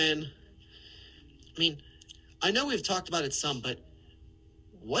 And then, I mean, I know we've talked about it some, but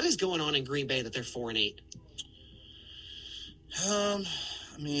what is going on in Green Bay that they're 4-8? I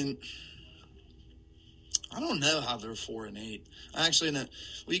mean, I don't know how they're 4-8. Actually, no,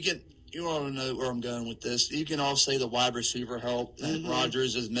 you all know where I'm going with this. You can all say the wide receiver help that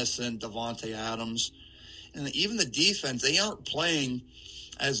Rodgers is missing, Devontae Adams, and even the defense. They aren't playing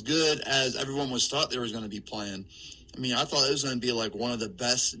as good as everyone was thought they was going to be playing. I mean, I thought it was going to be like one of the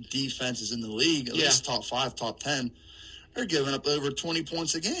best defenses in the league, at least top 5, top 10. They're giving up over 20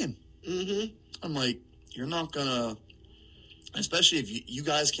 points a game. Mm-hmm. I'm like, you're not going to, especially if you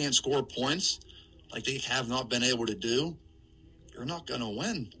guys can't score points like they have not been able to do, you're not going to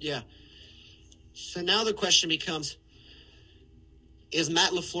win. Yeah. So now the question becomes, is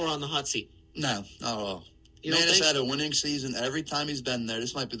Matt LaFleur on the hot seat? No, not at all. Man has had a winning season every time he's been there.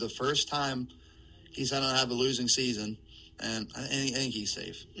 This might be the first time he's had to have a losing season, and I think he's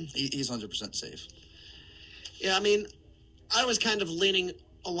safe. He's 100% safe. Yeah, I mean, I was kind of leaning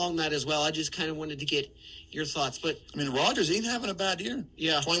along that as well. I just kind of wanted to get your thoughts. But I mean, Rodgers, he ain't having a bad year.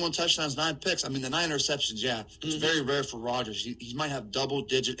 Yeah. 21 touchdowns, 9 picks. I mean, the 9 interceptions, yeah. It's very rare for Rodgers. He might have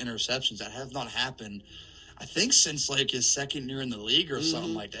double-digit interceptions. That have not happened, I think, since, like, his second year in the league or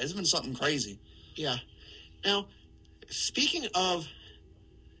something like that. It's been something crazy. Yeah. Now, speaking of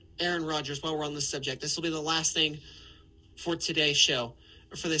Aaron Rodgers, while we're on this subject, this will be the last thing for today's show,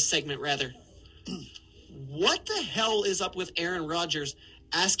 or for this segment, rather. What the hell is up with Aaron Rodgers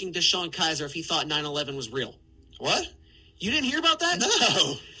asking DeShone Kizer if he thought 9/11 was real? What? You didn't hear about that?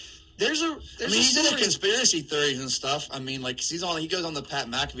 No. There's he's into conspiracy theories and stuff. I mean, like, he goes on the Pat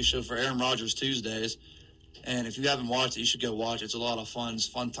McAfee show for Aaron Rodgers Tuesdays, And if you haven't watched it, you should go watch it. It's a lot of fun. It's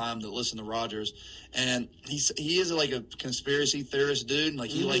a fun time to listen to Rogers. And he is like a conspiracy theorist dude. Like,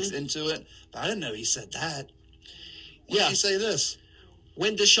 he likes into it. But I didn't know he said that. When did he say this?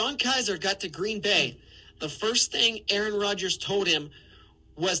 When DeShone Kizer got to Green Bay, the first thing Aaron Rodgers told him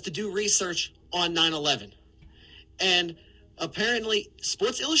was to do research on 9/11. And apparently,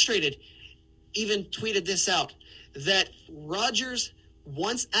 Sports Illustrated even tweeted this out, that Rodgers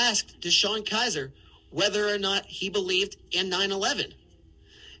once asked DeShone Kizer whether or not he believed in 9/11.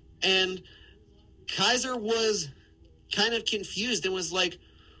 And Kizer was kind of confused and was like,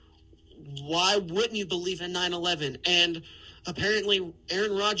 why wouldn't you believe in 9/11? And apparently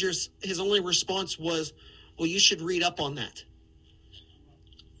Aaron Rodgers, his only response was, well, you should read up on that.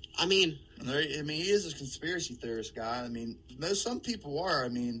 I mean, he is a conspiracy theorist guy. I mean, some people are. I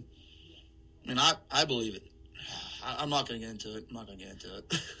mean, I believe it. I'm not going to get into it.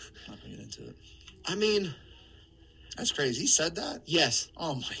 I mean, that's crazy. He said that? Yes.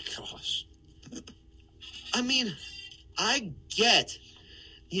 Oh, my gosh. I mean, I get,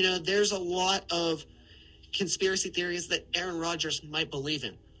 there's a lot of conspiracy theories that Aaron Rodgers might believe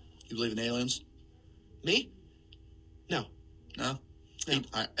in. You believe in aliens? Me? No. No?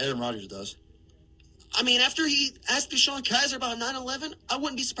 Aaron Rodgers does. I mean, after he asked DeShone Kizer about 9/11, I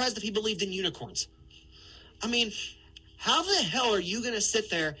wouldn't be surprised if he believed in unicorns. I mean, how the hell are you going to sit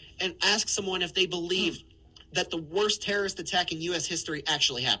there and ask someone if they believe that the worst terrorist attack in U.S. history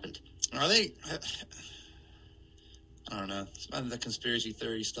actually happened? I don't know. It's about the conspiracy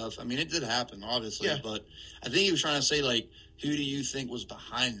theory stuff. I mean, it did happen, obviously, but I think he was trying to say, like, who do you think was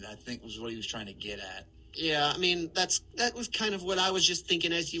behind it? I think was what he was trying to get at. Yeah, I mean, that was kind of what I was just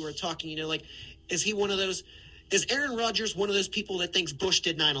thinking as you were talking, like, is Aaron Rodgers one of those people that thinks Bush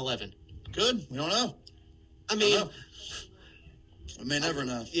did 9/11? Good. We don't know. I mean, we may never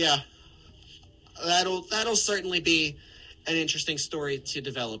know. Yeah. That'll certainly be an interesting story to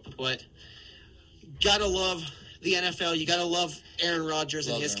develop, but gotta love the NFL. You gotta love Aaron Rodgers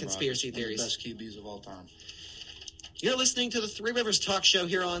and his conspiracy theories. One of the best QBs of all time. You're listening to the Three Rivers Talk Show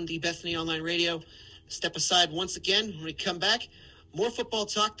here on the Bethany Online Radio. Step aside once again. When we come back, more football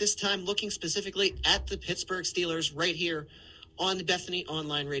talk, this time looking specifically at the Pittsburgh Steelers right here on the Bethany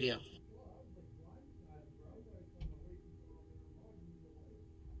Online Radio.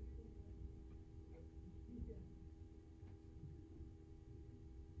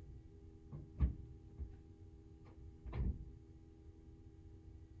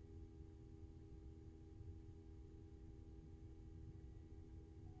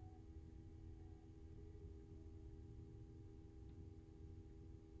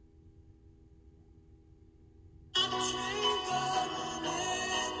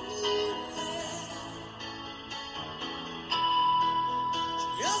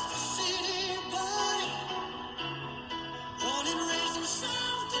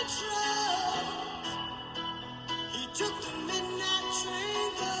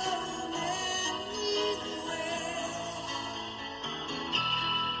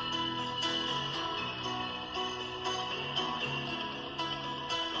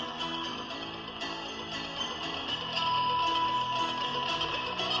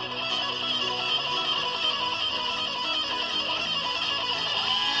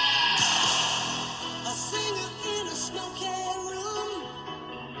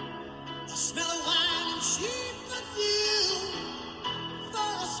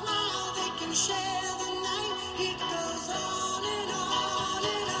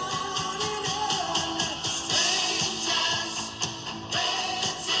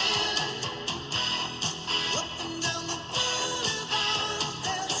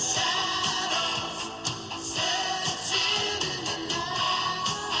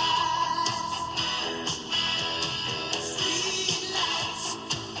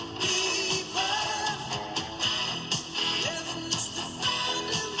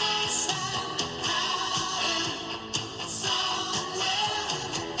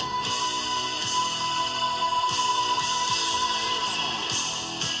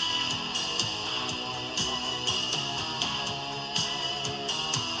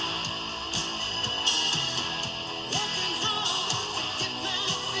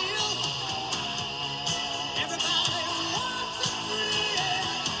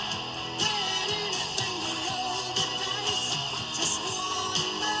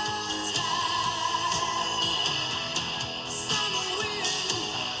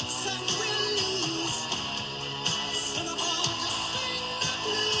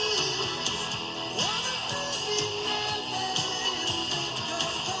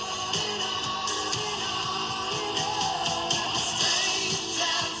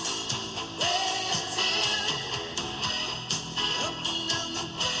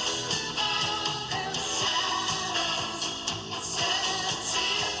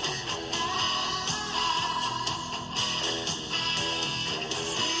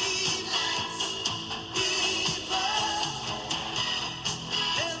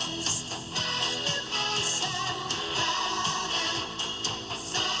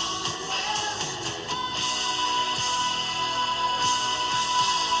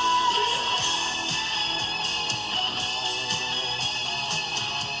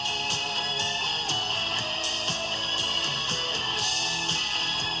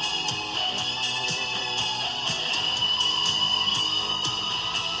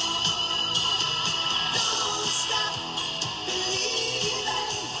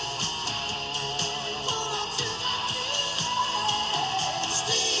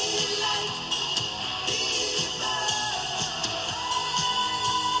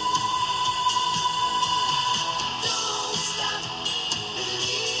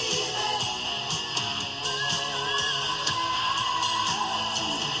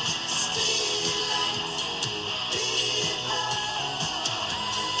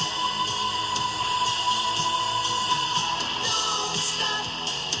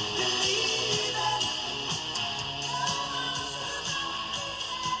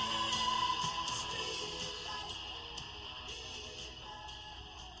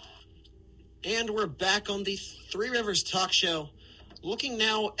 And we're back on the Three Rivers Talk Show, looking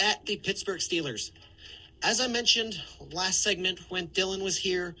now at the Pittsburgh Steelers. As I mentioned last segment when Dylan was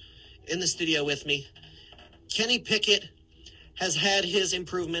here in the studio with me, Kenny Pickett has had his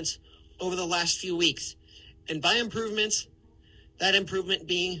improvements over the last few weeks. And by improvements, that improvement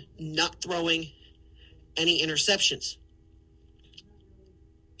being not throwing any interceptions.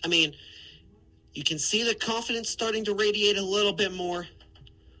 I mean, you can see the confidence starting to radiate a little bit more.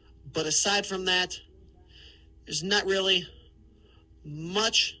 But aside from that, there's not really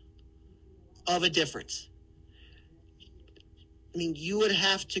much of a difference. I mean, you would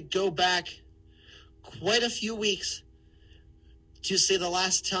have to go back quite a few weeks to see the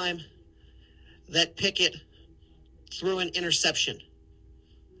last time that Pickett threw an interception.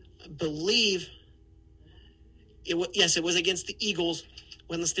 I believe it was against the Eagles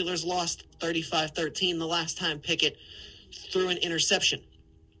when the Steelers lost 35-13 the last time Pickett threw an interception.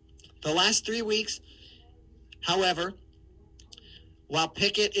 The last 3 weeks, however, while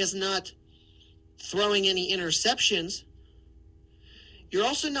Pickett is not throwing any interceptions, you're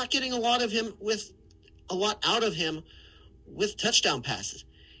also not getting a lot out of him with touchdown passes.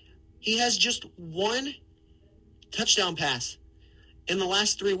 He has just one touchdown pass in the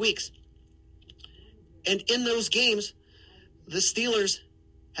last 3 weeks. And in those games, the Steelers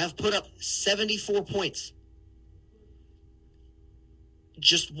have put up 74 points.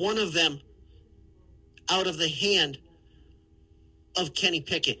 Just one of them out of the hand of Kenny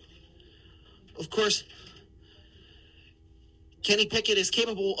Pickett. Of course, Kenny Pickett is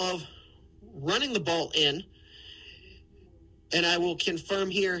capable of running the ball in, and I will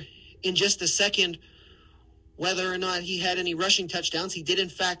confirm here in just a second whether or not he had any rushing touchdowns. He did, in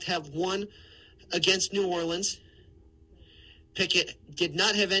fact, have one against New Orleans. Pickett did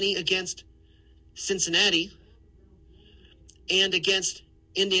not have any against Cincinnati, and against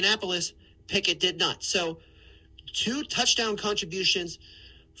Indianapolis, Pickett did not. So 2 touchdown contributions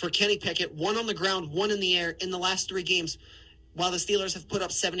for Kenny Pickett, one on the ground, one in the air in the last 3 games, while the Steelers have put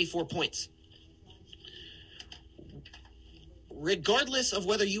up 74 points. Regardless of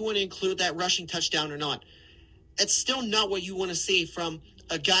whether you want to include that rushing touchdown or not, it's still not what you want to see from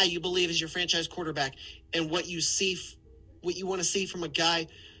a guy you believe is your franchise quarterback, and what you want to see from a guy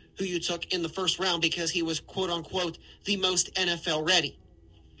who you took in the first round because he was, quote-unquote, the most NFL ready.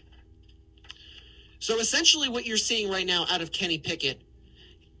 So essentially what you're seeing right now out of Kenny Pickett,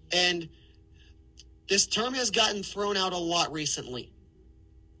 and this term has gotten thrown out a lot recently.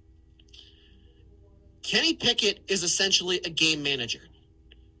 Kenny Pickett is essentially a game manager.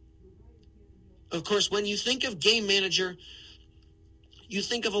 Of course, when you think of game manager, you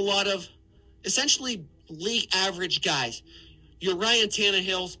think of a lot of essentially league average guys. Your Ryan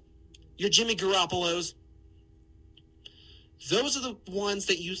Tannehills, your Jimmy Garoppolos. Those are the ones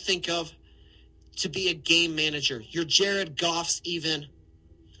that you think of to be a game manager. Your Jared Goffs even.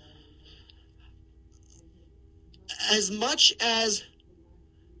 As much as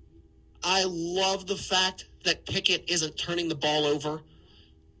I love the fact that Pickett isn't turning the ball over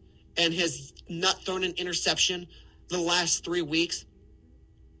and has not thrown an interception the last 3 weeks,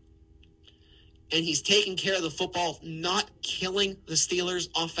 and he's taking care of the football, not killing the Steelers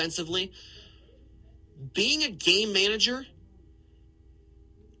offensively, being a game manager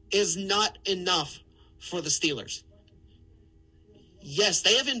is not enough for the Steelers. Yes,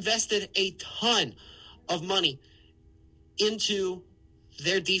 they have invested a ton of money into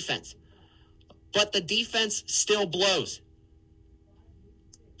their defense, but the defense still blows.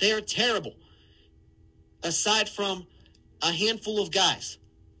 They are terrible, aside from a handful of guys.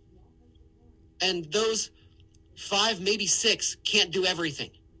 And those 5, maybe 6, can't do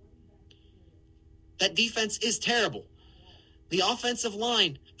everything. That defense is terrible. The offensive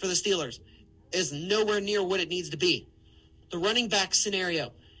line for the Steelers is nowhere near what it needs to be. The running back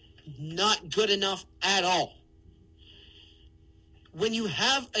scenario, not good enough at all. When you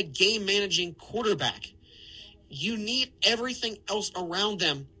have a game-managing quarterback, you need everything else around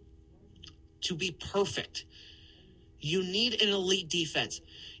them to be perfect. You need an elite defense.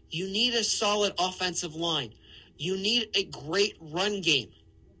 You need a solid offensive line. You need a great run game.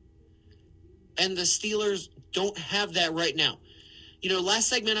 And the Steelers don't have that right now. You know, last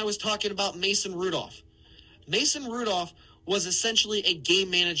segment I was talking about Mason Rudolph. Mason Rudolph was essentially a game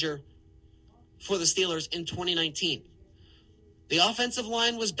manager for the Steelers in 2019. The offensive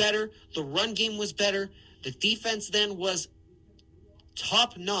line was better. The run game was better. The defense then was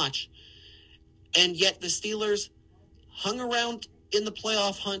top-notch. And yet the Steelers hung around in the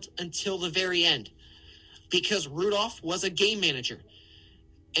playoff hunt until the very end because Rudolph was a game manager.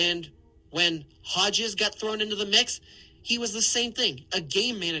 And when Hodges got thrown into the mix, he was the same thing, a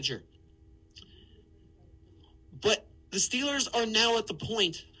game manager. But the Steelers are now at the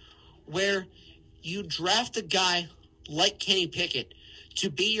point where you draft a guy like Kenny Pickett to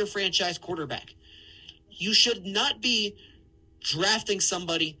be your franchise quarterback. You should not be drafting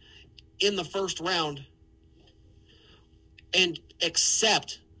somebody in the first round and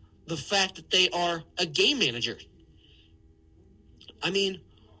accept the fact that they are a game manager. I mean,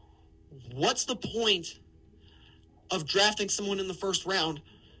 what's the point of drafting someone in the first round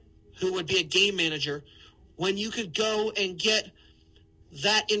who would be a game manager when you could go and get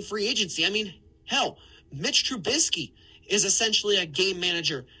that in free agency? I mean, hell, Mitch Trubisky is essentially a game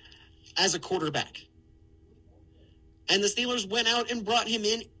manager as a quarterback. And the Steelers went out and brought him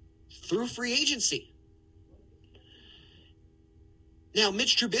in through free agency. Now,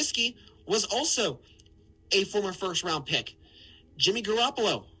 Mitch Trubisky was also a former first-round pick. Jimmy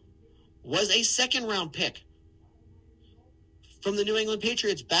Garoppolo was a second-round pick from the New England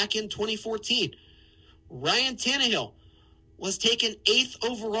Patriots back in 2014. Ryan Tannehill was taken 8th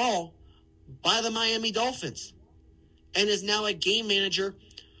overall by the Miami Dolphins and is now a game manager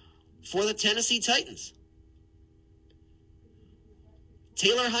for the Tennessee Titans.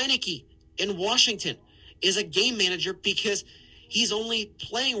 Taylor Heineke in Washington is a game manager because he's only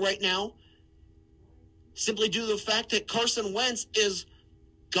playing right now simply due to the fact that Carson Wentz is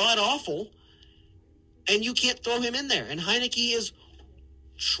god-awful and you can't throw him in there. And Heineke is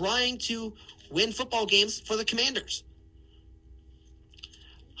trying to win football games for the Commanders.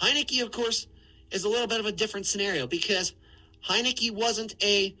 Heineke, of course, is a little bit of a different scenario because Heineke wasn't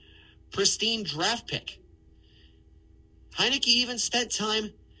a pristine draft pick. Heineke even spent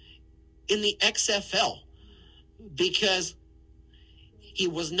time in the XFL because he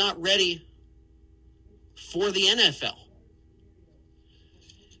was not ready for the NFL.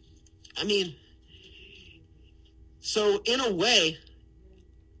 I mean, so in a way,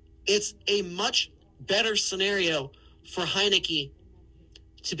 it's a much better scenario for Heineke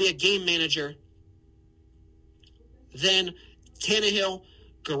to be a game manager than Tannehill,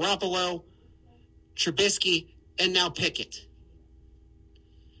 Garoppolo, Trubisky, and now Pickett.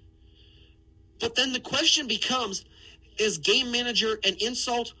 But then the question becomes, is game manager an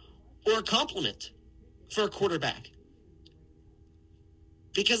insult or a compliment for a quarterback?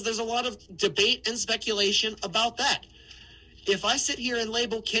 Because there's a lot of debate and speculation about that. If I sit here and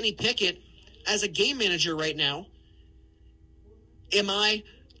label Kenny Pickett as a game manager right now, am I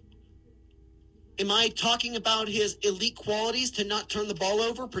talking about his elite qualities to not turn the ball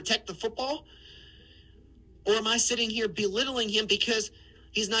over, protect the football? Or am I sitting here belittling him because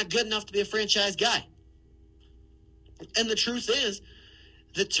he's not good enough to be a franchise guy? And the truth is,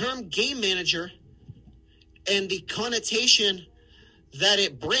 the term game manager and the connotation that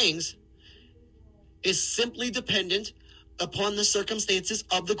it brings is simply dependent upon the circumstances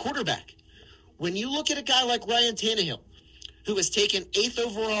of the quarterback. When you look at a guy like Ryan Tannehill, who was taken 8th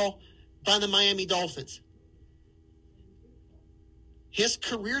overall by the Miami Dolphins, his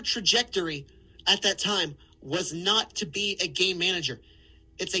career trajectory at that time was not to be a game manager.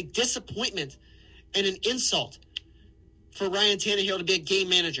 It's a disappointment and an insult for Ryan Tannehill to be a game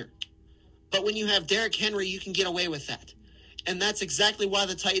manager. But when you have Derrick Henry, you can get away with that. And that's exactly why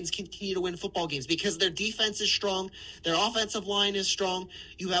the Titans continue to win football games, because their defense is strong, their offensive line is strong.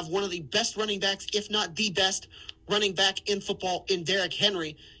 You have one of the best running backs, if not the best running back in football in Derrick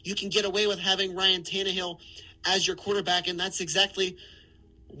Henry. You can get away with having Ryan Tannehill as your quarterback, and that's exactly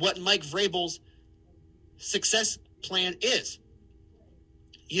what Mike Vrabel's success plan is.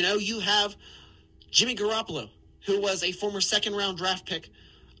 You know, you have Jimmy Garoppolo, who was a former second-round draft pick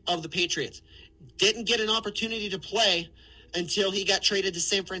of the Patriots. Didn't get an opportunity to play until he got traded to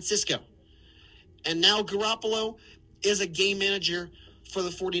San Francisco. And now Garoppolo is a game manager for the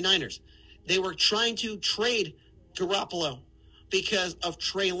 49ers. They were trying to trade Garoppolo because of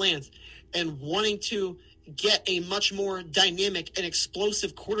Trey Lance and wanting to get a much more dynamic and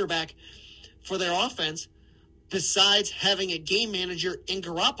explosive quarterback for their offense besides having a game manager in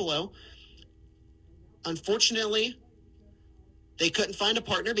Garoppolo. Unfortunately, they couldn't find a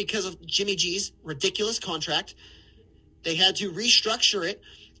partner because of Jimmy G's ridiculous contract. They had to restructure it,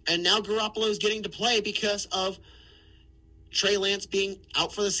 and now Garoppolo is getting to play because of Trey Lance being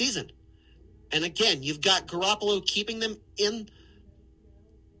out for the season. And again, you've got Garoppolo keeping them in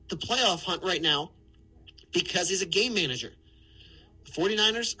the playoff hunt right now because he's a game manager. The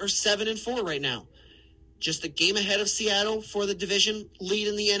 49ers are 7-4 right now. Just a game ahead of Seattle for the division lead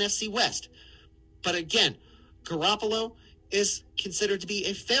in the NFC West. But again, Garoppolo is considered to be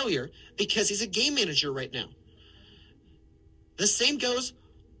a failure because he's a game manager right now. The same goes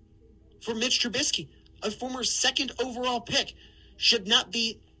for Mitch Trubisky, a former second overall pick, should not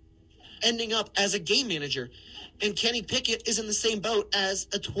be ending up as a game manager. And Kenny Pickett is in the same boat as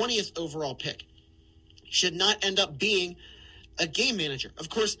a 20th overall pick. He should not end up being a game manager. Of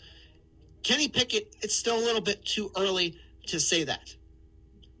course, Kenny Pickett, it's still a little bit too early to say that,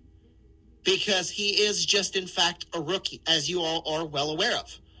 because he is just, in fact, a rookie, as you all are well aware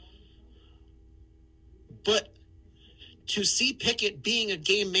of. But to see Pickett being a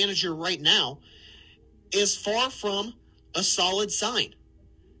game manager right now is far from a solid sign.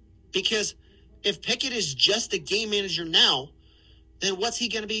 Because if Pickett is just a game manager now, then what's he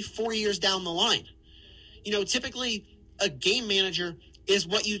going to be 4 years down the line? You know, typically a game manager is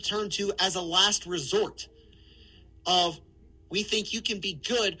what you turn to as a last resort of, we think you can be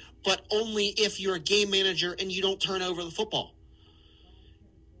good, but only if you're a game manager and you don't turn over the football.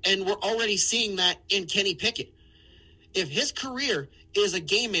 And we're already seeing that in Kenny Pickett. If his career is a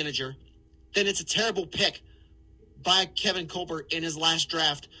game manager, then it's a terrible pick by Kevin Colbert in his last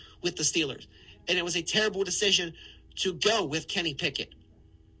draft with the Steelers. And it was a terrible decision to go with Kenny Pickett.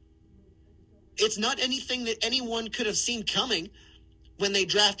 It's not anything that anyone could have seen coming when they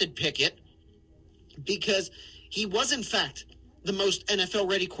drafted Pickett, because he was, in fact, the most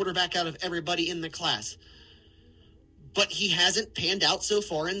NFL-ready quarterback out of everybody in the class. But he hasn't panned out so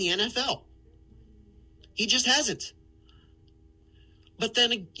far in the NFL. He just hasn't. But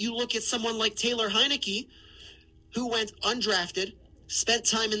then you look at someone like Taylor Heinicke, who went undrafted, spent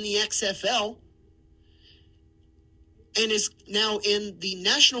time in the XFL, and is now in the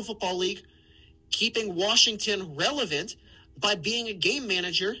National Football League, keeping Washington relevant by being a game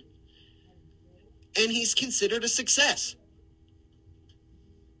manager, and he's considered a success.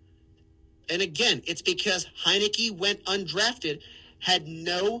 And again, it's because Heinicke went undrafted, had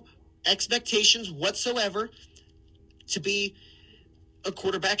no expectations whatsoever to be a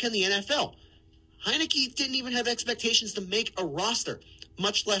quarterback in the NFL. Heinicke didn't even have expectations to make a roster,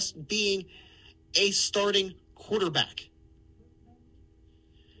 much less being a starting quarterback.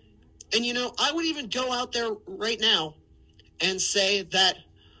 And, you know, I would even go out there right now and say that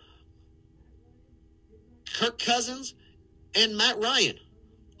Kirk Cousins and Matt Ryan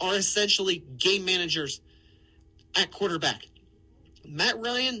are essentially game managers at quarterback. Matt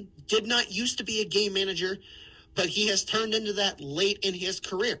Ryan did not used to be a game manager, but he has turned into that late in his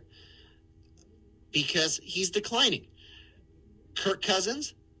career because he's declining. Kirk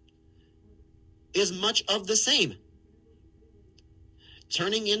Cousins is much of the same,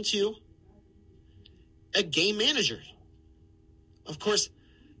 turning into a game manager. Of course,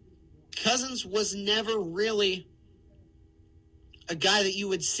 Cousins was never really a guy that you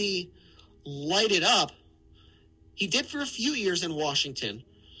would see light it up. He did for a few years in Washington.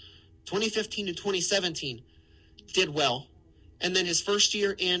 2015 to 2017 did well. And then his first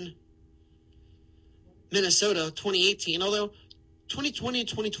year in Minnesota, 2018, although 2020 and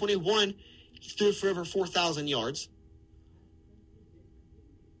 2021, he threw for over 4,000 yards.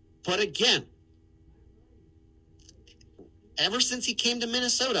 But again, ever since he came to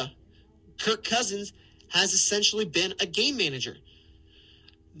Minnesota, Kirk Cousins has essentially been a game manager.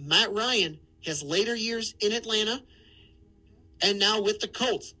 Matt Ryan, his later years in Atlanta, and now with the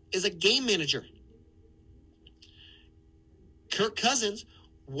Colts, is a game manager. Kirk Cousins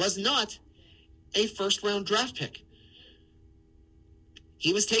was not a first-round draft pick.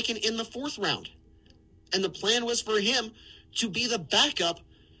 He was taken in the 4th round, and the plan was for him to be the backup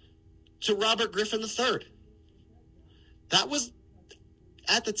to Robert Griffin III. That was,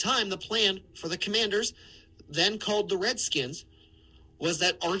 at the time, the plan for the Commanders, then called the Redskins, was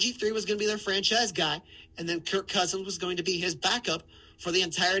that RG3 was going to be their franchise guy, and then Kirk Cousins was going to be his backup for the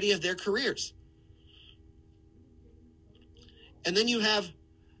entirety of their careers. And then you have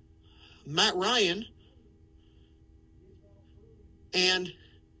Matt Ryan, and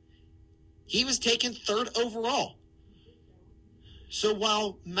he was taken 3rd overall. So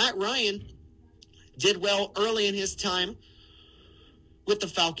while Matt Ryan did well early in his time with the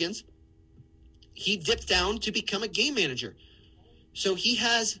Falcons, he dipped down to become a game manager. So he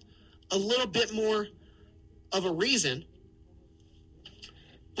has a little bit more of a reason.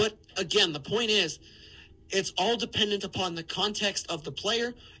 But again, the point is, it's all dependent upon the context of the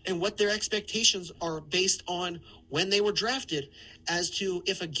player and what their expectations are based on when they were drafted as to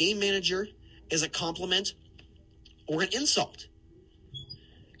if a game manager is a compliment or an insult.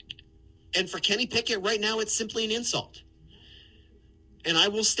 And for Kenny Pickett right now, it's simply an insult. And I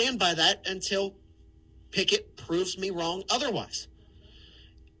will stand by that until Pickett proves me wrong otherwise,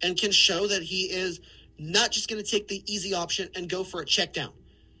 and can show that he is not just going to take the easy option and go for a check down.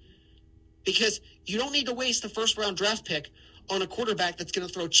 Because you don't need to waste a first-round draft pick on a quarterback that's going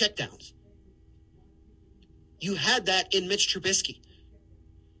to throw check downs. You had that in Mitch Trubisky.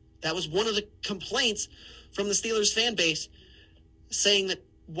 That was one of the complaints from the Steelers fan base, saying that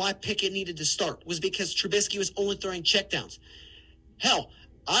why Pickett needed to start was because Trubisky was only throwing checkdowns. Hell,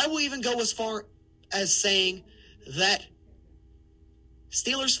 I will even go as far as saying that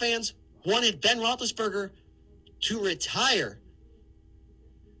Steelers fans wanted Ben Roethlisberger to retire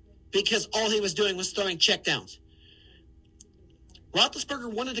because all he was doing was throwing checkdowns.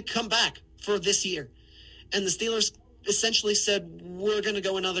 Roethlisberger wanted to come back for this year, and the Steelers essentially said, we're going to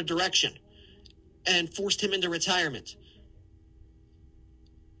go another direction, and forced him into retirement.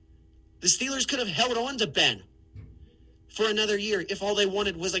 The Steelers could have held on to Ben for another year if all they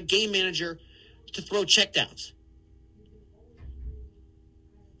wanted was a game manager to throw checkdowns,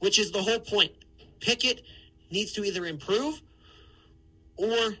 which is the whole point. Pickett needs to either improve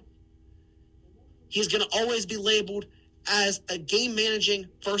or he's going to always be labeled as a game-managing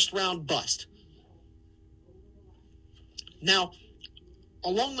first-round bust. Now,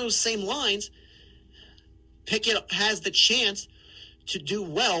 along those same lines, Pickett has the chance to do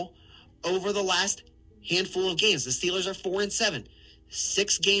well over the last handful of games. The Steelers are 4-7,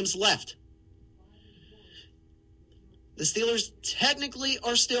 6 games left. The Steelers technically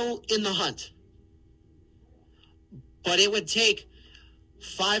are still in the hunt, but it would take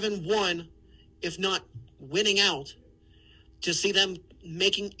 5-1, if not winning out, to see them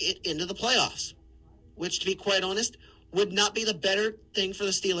making it into the playoffs, which, to be quite honest, would not be the better thing for the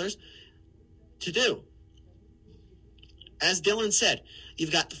Steelers to do. As Dylan said,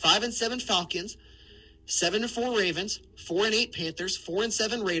 you've got the 5-7 Falcons, 7-4 Ravens, 4-8 Panthers,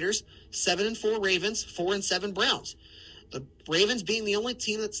 4-7 Raiders, 7-4 Ravens, 4-7 Browns. The Ravens being the only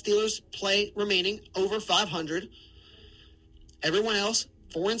team that Steelers play remaining over 500. Everyone else,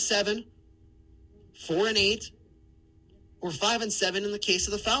 4-7, 4-8, or 5-7 in the case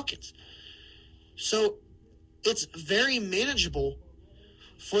of the Falcons. So it's very manageable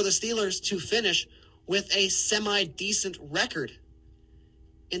for the Steelers to finish with a semi-decent record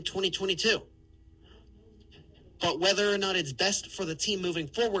in 2022. But whether or not it's best for the team moving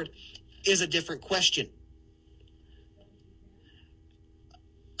forward is a different question.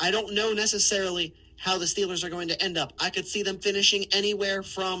 I don't know necessarily how the Steelers are going to end up. I could see them finishing anywhere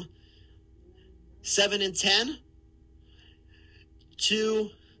from 7-10 to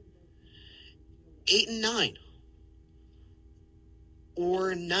 8-9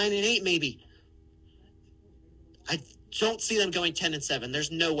 or 9-8 maybe. I don't see them going 10-7. There's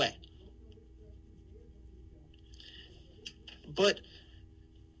no way. But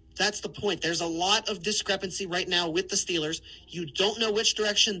that's the point. There's a lot of discrepancy right now with the Steelers. You don't know which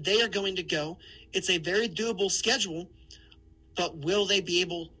direction they are going to go. It's a very doable schedule, but will they be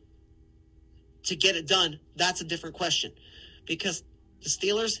able to get it done? That's a different question. Because the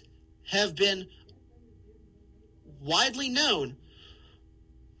Steelers have been widely known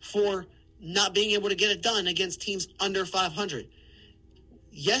for not being able to get it done against teams under 500.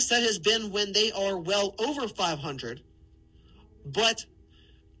 Yes, that has been when they are well over 500, but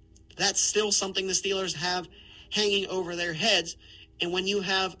that's still something the Steelers have hanging over their heads. And when you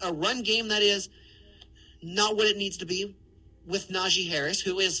have a run game that is not what it needs to be with Najee Harris,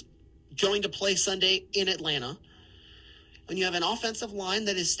 who is going to play Sunday in Atlanta, when you have an offensive line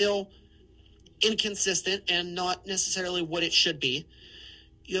that is still inconsistent and not necessarily what it should be,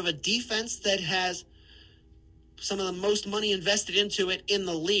 you have a defense that has some of the most money invested into it in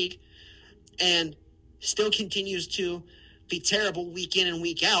the league and still continues to be terrible week in and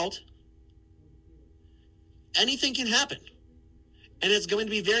week out. Anything can happen. And it's going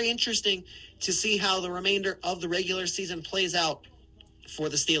to be very interesting to see how the remainder of the regular season plays out for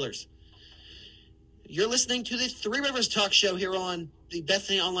the Steelers. You're listening to the Three Rivers Talk Show here on the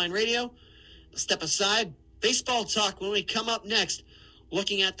Bethany Online Radio. Step aside. Baseball talk when we come up next,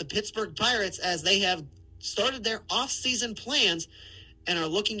 looking at the Pittsburgh Pirates as they have started their off-season plans and are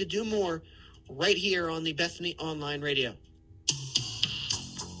looking to do more right here on the Bethany Online Radio.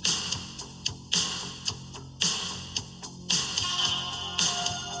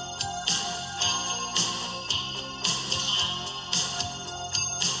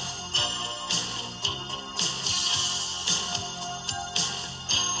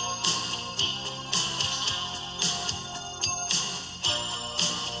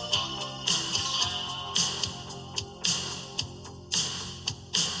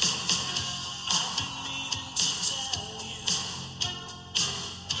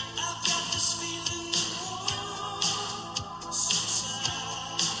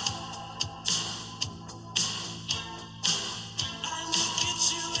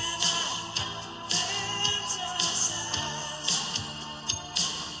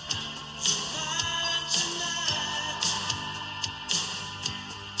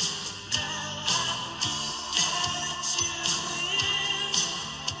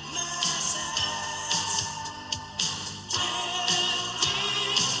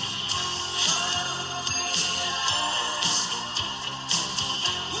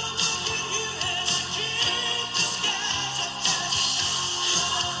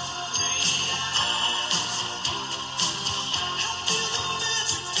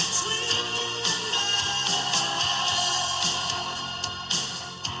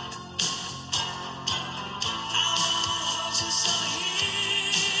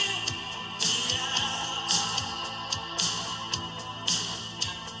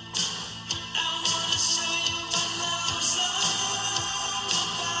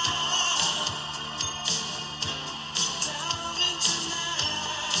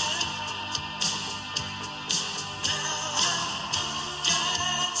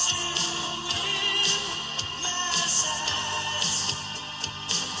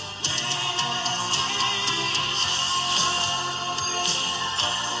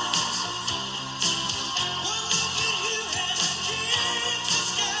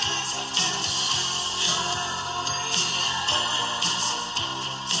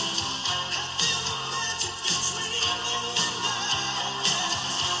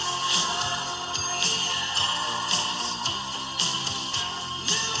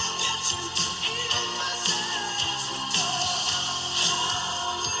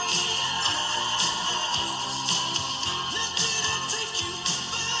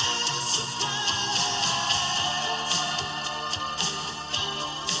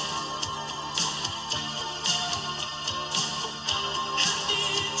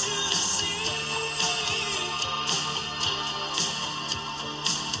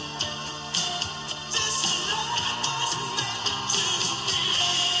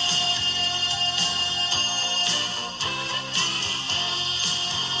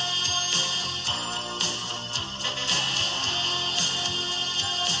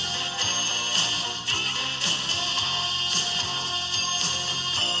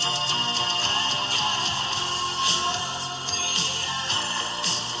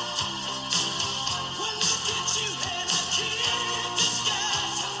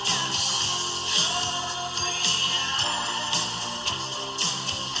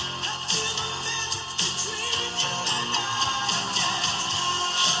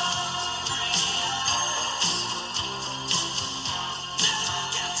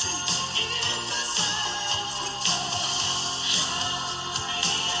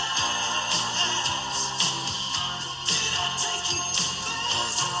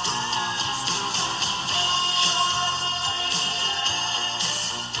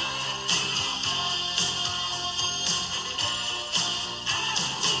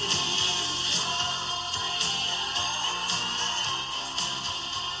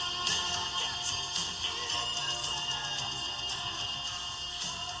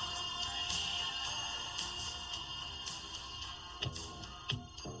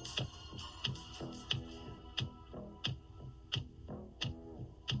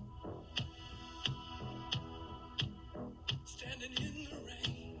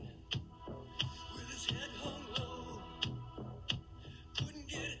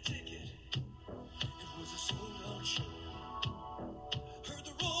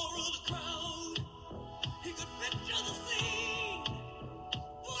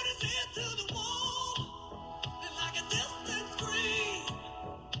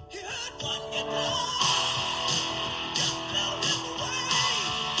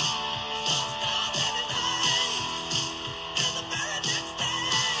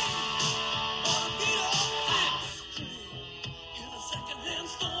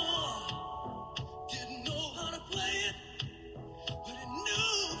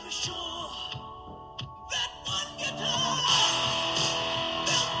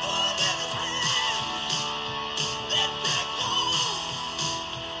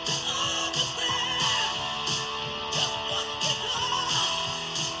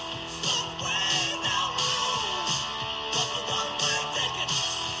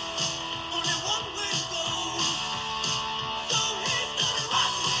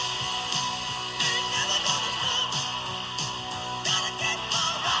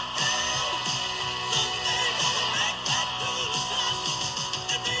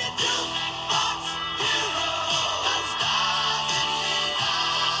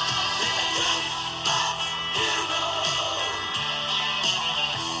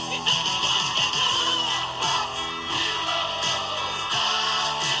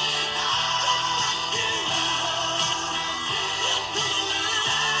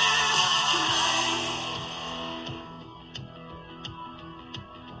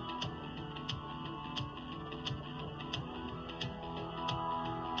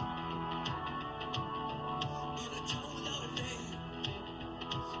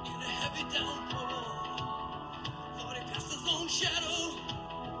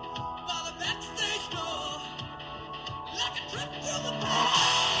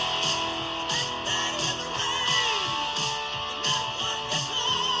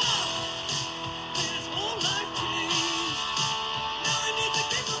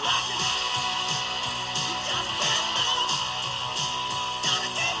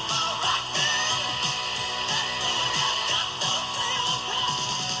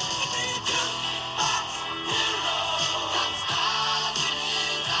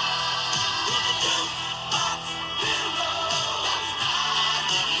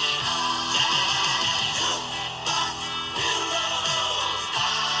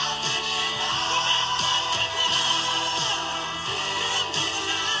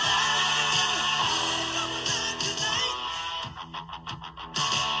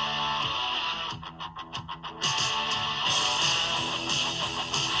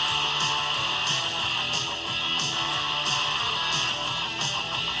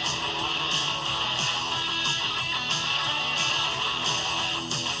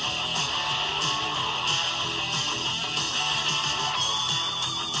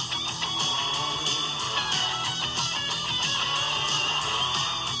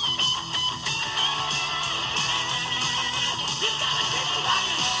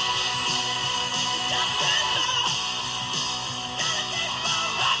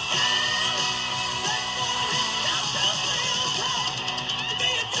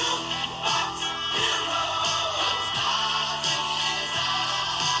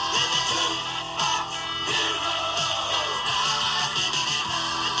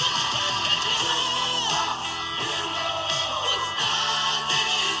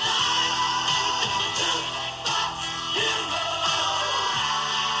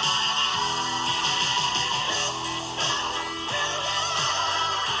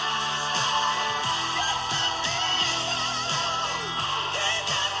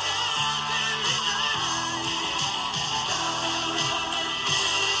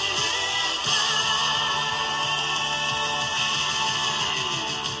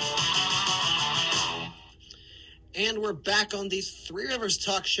 we're back on the Three Rivers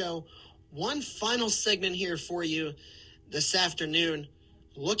Talk Show. One final segment here for you this afternoon,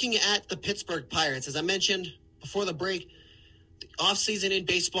 looking at the Pittsburgh Pirates. As I mentioned before the break, the offseason in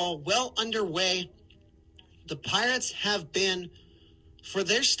baseball well underway. The Pirates have been, for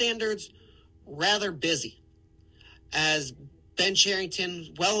their standards, rather busy. As Ben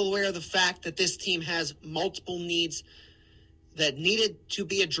Cherington, well aware of the fact that this team has multiple needs that needed to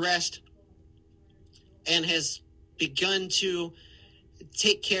be addressed, and has begun to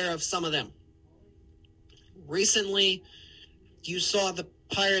take care of some of them. Recently, you saw the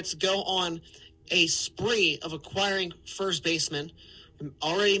Pirates go on a spree of acquiring first basemen.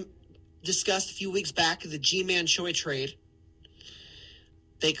 Already discussed a few weeks back the Ji-Man Choi trade.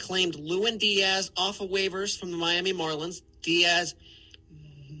 They claimed Lewin Diaz off of waivers from the Miami Marlins. Diaz,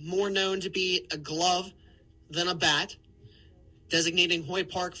 more known to be a glove than a bat, designating Hoy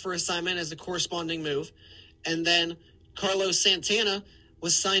Park for assignment as a corresponding move. And then Carlos Santana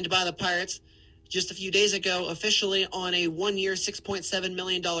was signed by the Pirates just a few days ago officially on a 1-year, $6.7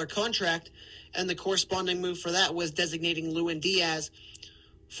 million contract, and the corresponding move for that was designating Lewin Diaz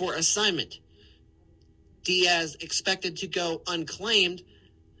for assignment. Diaz expected to go unclaimed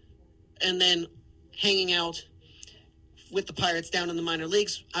and then hanging out with the Pirates down in the minor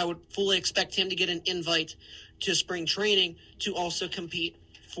leagues. I would fully expect him to get an invite to spring training to also compete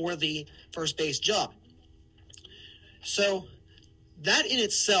for the first base job. So that in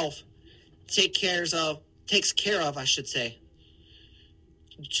itself takes care of,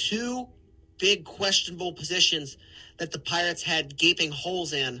 two big questionable positions that the Pirates had gaping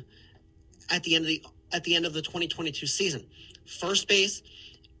holes in at the end of the 2022 season: first base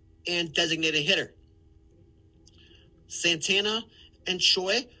and designated hitter. Santana and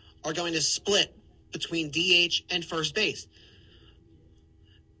Choi are going to split between DH and first base,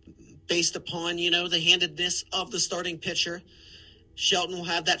 based upon, the handedness of the starting pitcher. Shelton will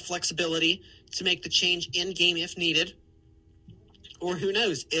have that flexibility to make the change in game if needed. Or who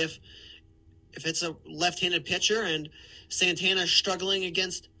knows, if it's a left-handed pitcher and Santana is struggling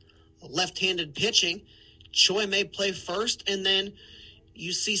against left-handed pitching, Choi may play first, and then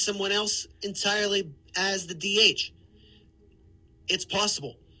you see someone else entirely as the DH. It's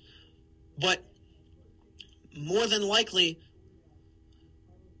possible. But more than likely,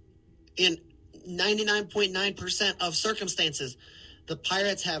 in 99.9% of circumstances, the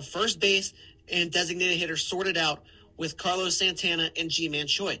Pirates have first base and designated hitter sorted out with Carlos Santana and Ji-Man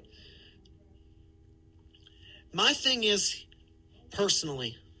Choi. My thing is,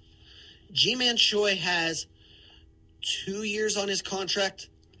 personally, Ji-Man Choi has 2 years on his contract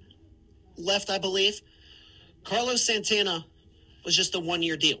left, I believe. Carlos Santana was just a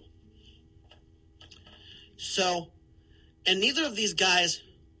 1-year deal. So, and neither of these guys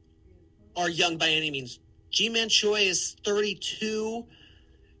are young by any means. Ji-Man Choi is 32,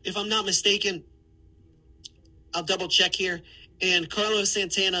 if I'm not mistaken. I'll double check here. And Carlos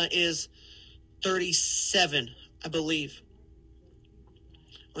Santana is 37, I believe.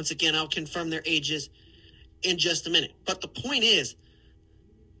 Once again, I'll confirm their ages in just a minute. But the point is,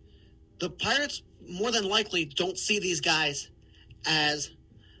 the Pirates more than likely don't see these guys as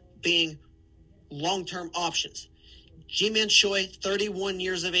being long-term options. Ji-Man Choi, 31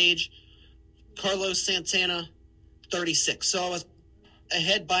 years of age. Carlos Santana, 36. So I was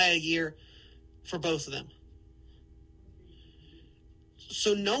ahead by a year for both of them.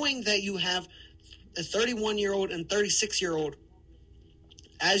 So knowing that you have a 31-year-old and 36-year-old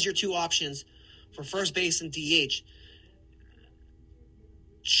as your two options for first base and DH,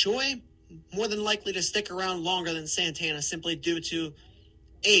 Choi more than likely to stick around longer than Santana simply due to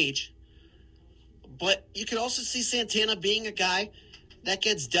age. But you could also see Santana being a guy that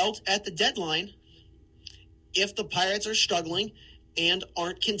gets dealt at the deadline if the Pirates are struggling and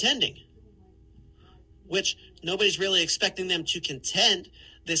aren't contending, which nobody's really expecting them to contend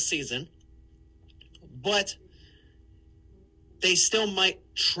this season, but they still might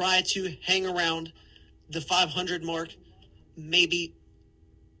try to hang around the 500 mark, maybe,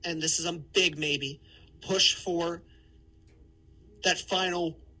 and this is a big maybe, push for that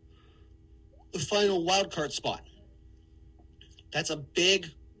final wild card spot. That's a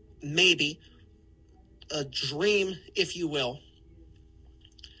big maybe, a dream, if you will.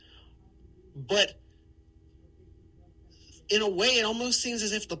 But in a way, it almost seems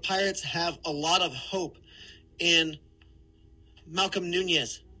as if the Pirates have a lot of hope in Malcolm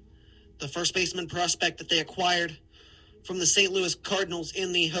Nunez, the first baseman prospect that they acquired from the St. Louis Cardinals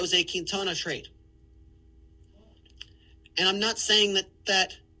in the Jose Quintana trade. And I'm not saying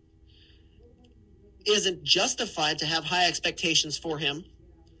that isn't justified to have high expectations for him,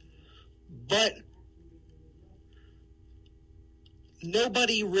 but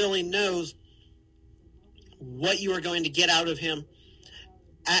nobody really knows what you are going to get out of him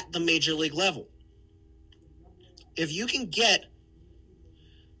at the major league level. If you can get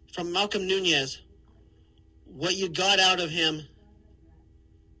from Malcolm Nunez what you got out of him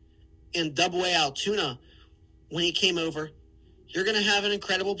in Double-A Altoona when he came over, you're going to have an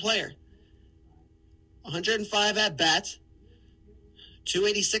incredible player. 105 at-bats,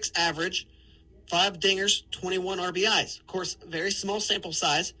 286 average, 5 dingers, 21 RBIs. Of course, very small sample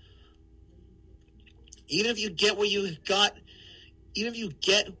size. Even if you get what you got, even if you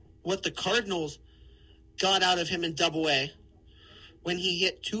get what the Cardinals got out of him in Double-A, when he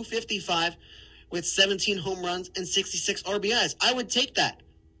hit 255 with 17 home runs and 66 RBIs, I would take that.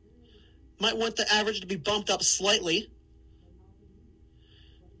 Might want the average to be bumped up slightly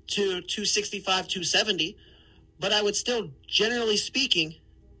to 265, 270, but I would still, generally speaking,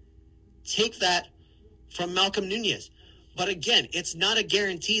 take that from Malcolm Nunez. But again, it's not a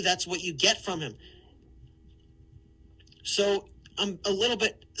guarantee that's what you get from him. So I'm a little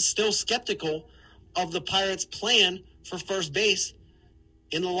bit still skeptical of the Pirates' plan for first base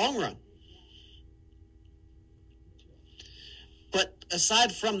in the long run. But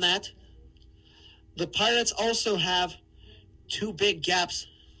aside from that, the Pirates also have 2 big gaps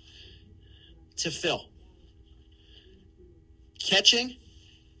to fill.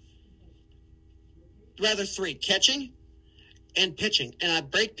 Three. Catching and pitching. And I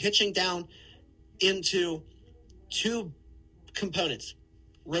break pitching down into 2 components: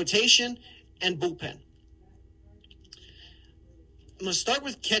 rotation and bullpen. I'm going to start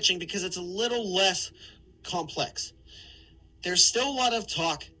with catching because it's a little less complex. There's still a lot of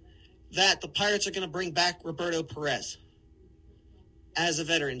talk that the Pirates are going to bring back Roberto Perez as a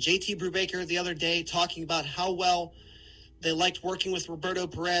veteran. JT Brubaker the other day talking about how well they liked working with Roberto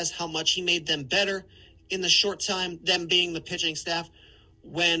Perez, how much he made them better in the short time, them being the pitching staff,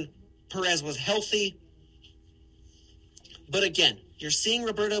 when Perez was healthy. But again, you're seeing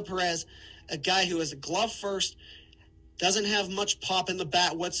Roberto Perez, a guy who is a glove first, doesn't have much pop in the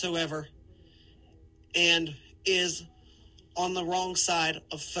bat whatsoever, and is on the wrong side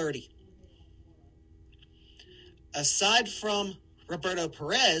of 30. Aside from Roberto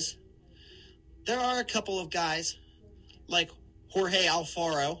Perez, there are a couple of guys like Jorge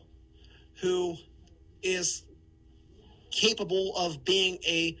Alfaro, who is capable of being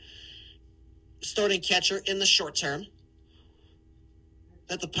a starting catcher in the short term,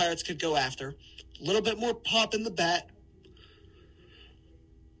 that the Pirates could go after. A little bit more pop in the bat.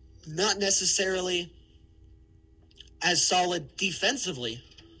 Not necessarily as solid defensively,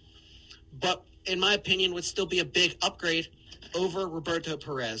 but in my opinion would still be a big upgrade over Roberto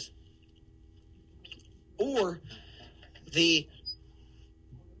Perez. Or the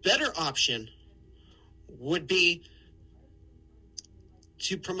better option would be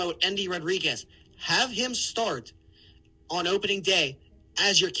to promote Endy Rodriguez. Have him start on opening day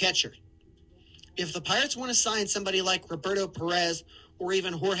as your catcher. If the Pirates want to sign somebody like Roberto Perez or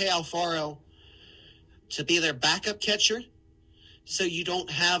even Jorge Alfaro to be their backup catcher, so you don't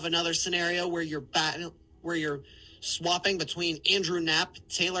have another scenario where you're swapping between Andrew Knapp,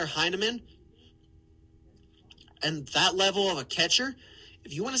 Taylor Heineman, and that level of a catcher,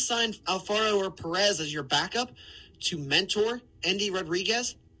 if you want to sign Alfaro or Perez as your backup to mentor Endy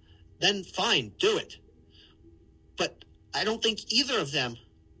Rodriguez, then fine, do it. But I don't think either of them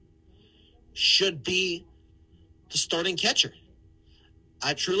should be the starting catcher.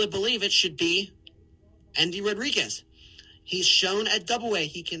 I truly believe it should be Endy Rodriguez. He's shown at Double-A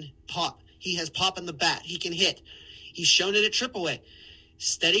he can pop. He has pop in the bat. He can hit. He's shown it at Triple-A.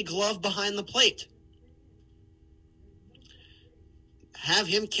 Steady glove behind the plate. Have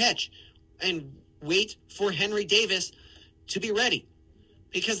him catch and wait for Henry Davis to be ready.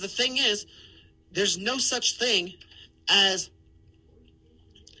 Because the thing is, there's no such thing as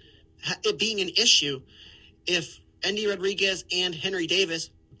it being an issue if Endy Rodriguez and Henry Davis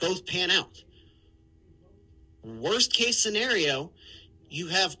both pan out. Worst case scenario, you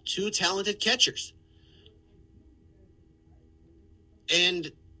have 2 talented catchers.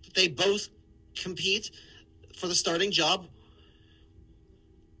 And they both compete for the starting job.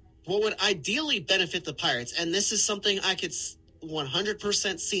 What would ideally benefit the Pirates, and this is something I could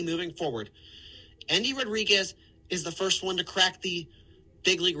 100% see moving forward, Endy Rodriguez is the first one to crack the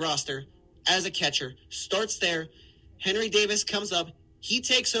big league roster as a catcher, starts there. Henry Davis comes up. He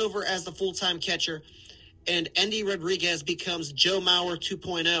takes over as the full-time catcher, and Endy Rodriguez becomes Joe Mauer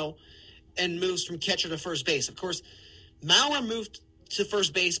 2.0 and moves from catcher to first base. Of course, Mauer moved to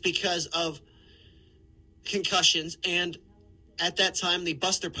first base because of concussions, and at that time, the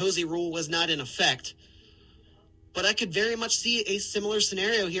Buster Posey rule was not in effect. But I could very much see a similar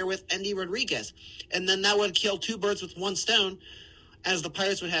scenario here with Endy Rodriguez. And then that would kill two birds with one stone, as the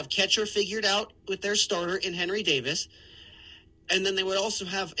Pirates would have catcher figured out with their starter in Henry Davis. And then they would also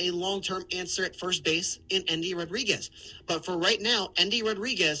have a long-term answer at first base in Endy Rodriguez. But for right now, Endy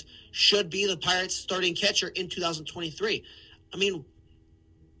Rodriguez should be the Pirates' starting catcher in 2023. I mean,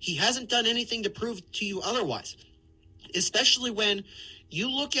 he hasn't done anything to prove to you otherwise, especially when you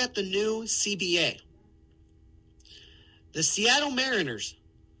look at the new CBA. The Seattle Mariners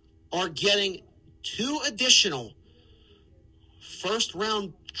are getting 2 additional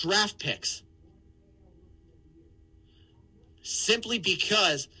first-round draft picks simply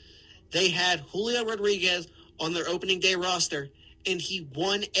because they had Julio Rodriguez on their opening day roster and he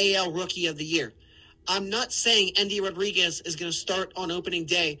won AL Rookie of the Year. I'm not saying Endy Rodriguez is going to start on opening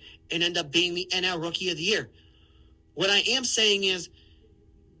day and end up being the NL Rookie of the Year. What I am saying is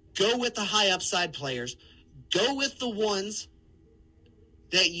go with the high upside players. Go with the ones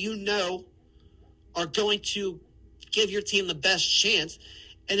that you know are going to give your team the best chance.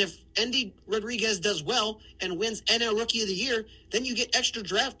 And if Endy Rodriguez does well and wins NL Rookie of the Year, then you get extra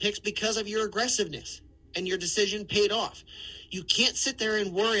draft picks because of your aggressiveness and your decision paid off. You can't sit there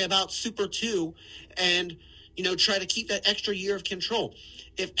and worry about Super 2 and, try to keep that extra year of control.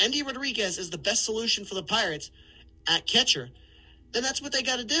 If Endy Rodriguez is the best solution for the Pirates at catcher, then that's what they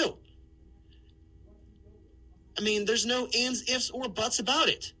got to do. I mean, there's no ands, ifs, or buts about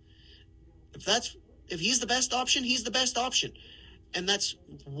it. If he's the best option, he's the best option. And that's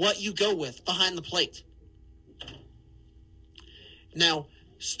what you go with behind the plate. Now,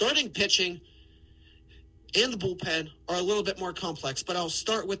 starting pitching and the bullpen are a little bit more complex, but I'll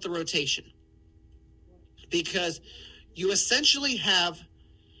start with the rotation. Because you essentially have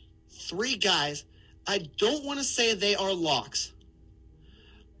 3 guys. I don't want to say they are locks,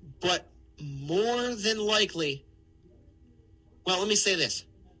 but more than likely, well, let me say this.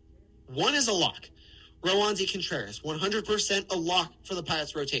 One is a lock. Roansy Contreras, 100% a lock for the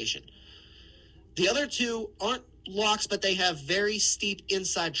Pirates rotation. The other 2 aren't locks, but they have very steep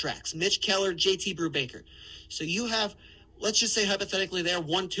inside tracks. Mitch Keller, JT Brubaker. So you have, let's just say hypothetically, they're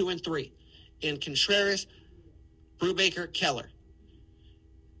 1, 2, and 3. In Contreras, Brubaker, Keller.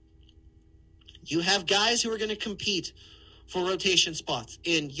 You have guys who are going to compete for rotation spots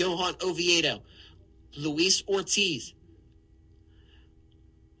in Johan Oviedo, Luis Ortiz.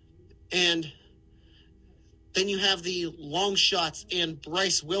 And then you have the long shots in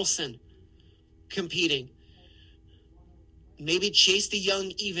Bryce Wilson competing. Maybe Chase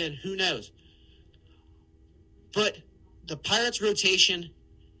DeYoung even, who knows. But the Pirates rotation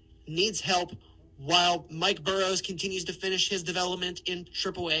needs help while Mike Burrows continues to finish his development in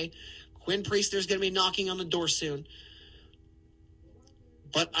AAA. Quinn Priester's going to be knocking on the door soon.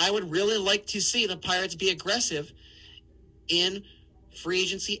 But I would really like to see the Pirates be aggressive in free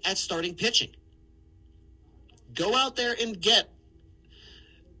agency at starting pitching. Go out there and get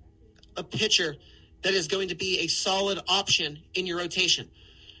a pitcher that is going to be a solid option in your rotation.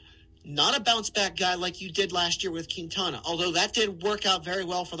 Not a bounce-back guy like you did last year with Quintana, although that did work out very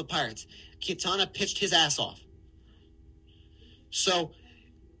well for the Pirates. Quintana pitched his ass off. So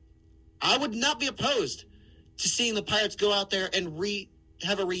I would not be opposed to seeing the Pirates go out there and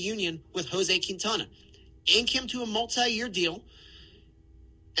have a reunion with Jose Quintana. Ink him to a multi-year deal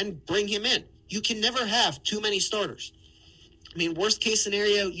and bring him in. You can never have too many starters. I mean, worst case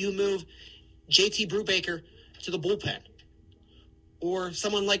scenario, you move JT Brubaker to the bullpen. Or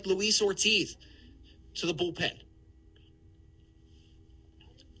someone like Luis Ortiz to the bullpen.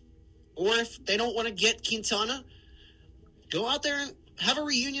 Or if they don't want to get Quintana, go out there and have a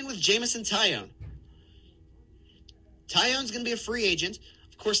reunion with Jameson Taillon. Taillon's going to be a free agent.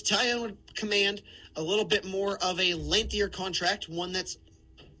 Of course, Taillon would command a little bit more of a lengthier contract, one that's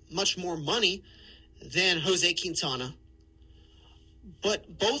much more money than Jose Quintana.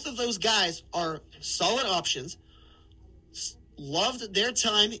 But both of those guys are solid options. Loved their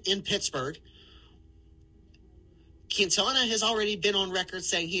time in Pittsburgh. Quintana has already been on record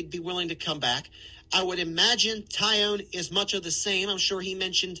saying he'd be willing to come back. I would imagine Taillon is much of the same. I'm sure he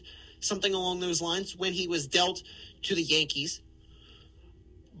mentioned something along those lines when he was dealt to the Yankees.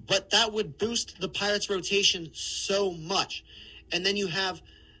 But that would boost the Pirates' rotation so much. And then you have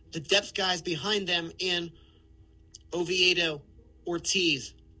the depth guys behind them in Oviedo,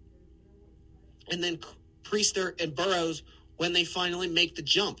 Ortiz, and then Priester and Burrows when they finally make the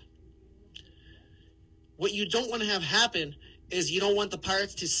jump. What you don't want to have happen is you don't want the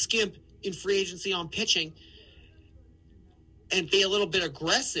Pirates to skimp in free agency on pitching and be a little bit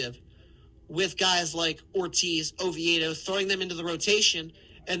aggressive with guys like Ortiz, Oviedo, throwing them into the rotation,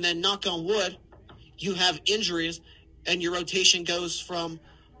 and then knock on wood, you have injuries and your rotation depth,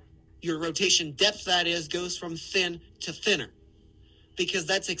 that is, goes from thin to thinner. Because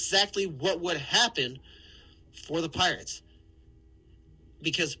that's exactly what would happen for the Pirates.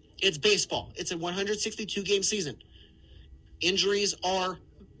 Because it's baseball. It's a 162-game season. Injuries are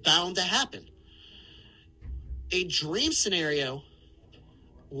bound to happen. A dream scenario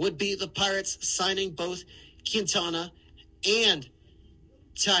would be the Pirates signing both Quintana and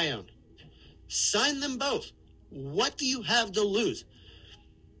Taillon. Sign them both. What do you have to lose?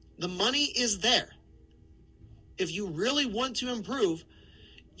 The money is there. If you really want to improve,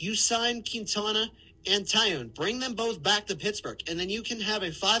 you sign Quintana and Taillon. Bring them both back to Pittsburgh, and then you can have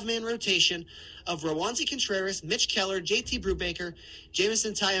a 5-man rotation of Roansy Contreras, Mitch Keller, JT Brubaker,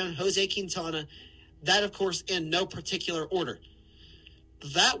 Jameson Taillon, Jose Quintana. That, of course, in no particular order.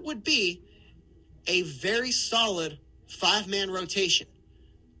 That would be a very solid 5-man rotation.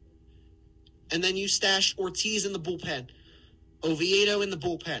 And then you stash Ortiz in the bullpen, Oviedo in the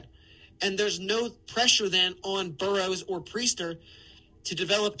bullpen. And there's no pressure then on Burroughs or Priester to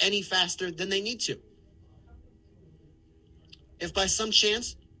develop any faster than they need to. If by some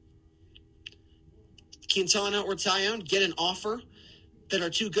chance Quintana or Taillon get an offer that are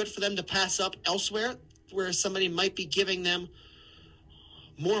too good for them to pass up elsewhere, where somebody might be giving them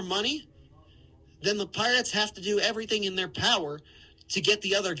more money, then the Pirates have to do everything in their power to get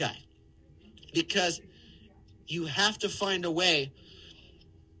the other guy. Because you have to find a way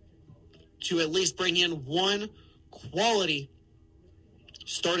to at least bring in one quality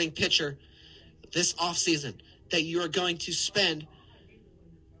starting pitcher this offseason that you are going to spend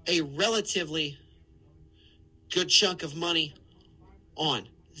a relatively good chunk of money on.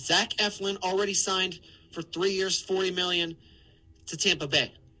 Zach Eflin already signed for 3 years, $40 million to Tampa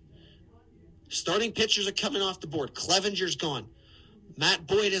Bay. Starting pitchers are coming off the board. Clevenger's gone. Matt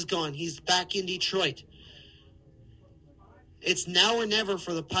Boyd is gone. He's back in Detroit. It's now or never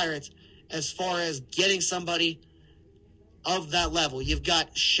for the Pirates as far as getting somebody of that level. You've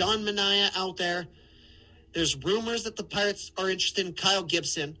got Sean Manaea out there. There's rumors that the Pirates are interested in Kyle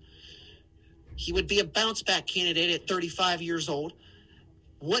Gibson. He would be a bounce-back candidate at 35 years old.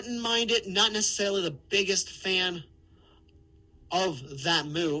 Wouldn't mind it. Not necessarily the biggest fan of that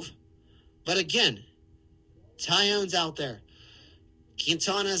move. But again, Taillon's out there.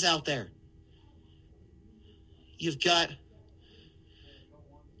 Quintana's out there. You've got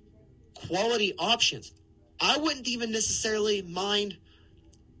quality options. I wouldn't even necessarily mind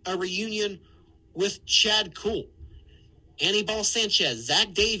a reunion with Chad Kuhl, Anibal Sanchez,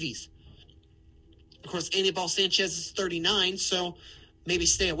 Zach Davies. Of course, Anibal Sanchez is 39, so maybe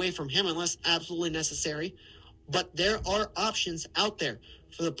stay away from him unless absolutely necessary. But there are options out there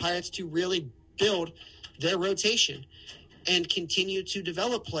for the Pirates to really build their rotation and continue to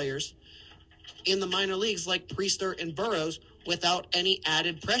develop players in the minor leagues like Priester and Burroughs without any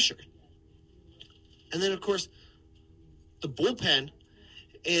added pressure. And then, of course, the bullpen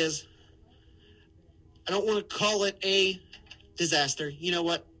is, I don't want to call it a disaster. You know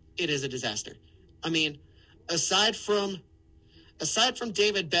what? It is a disaster. I mean, aside from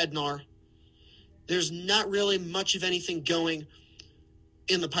David Bednar, there's not really much of anything going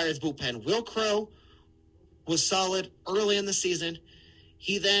in the Pirates bullpen. Will Crowe was solid early in the season.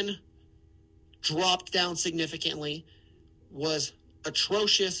 He then dropped down significantly, was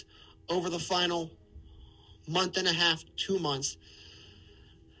atrocious over the final month and a half, 2 months.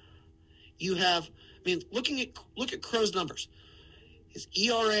 You have, look at Crowe's numbers. His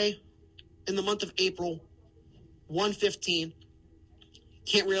ERA in the month of April, 1.15.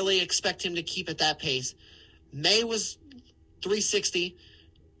 Can't really expect him to keep at that pace. May was 3.60.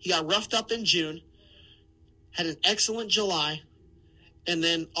 He got roughed up in June, had an excellent July, and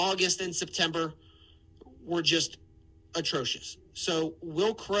then August and September were just atrocious. So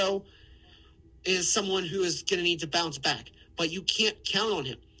Will Crowe is someone who is going to need to bounce back, but you can't count on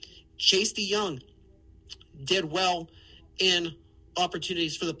him. Chase DeYoung did well in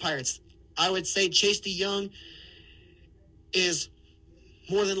opportunities for the Pirates. I would say Chase DeYoung is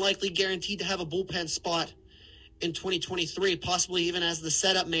more than likely guaranteed to have a bullpen spot in 2023, possibly even as the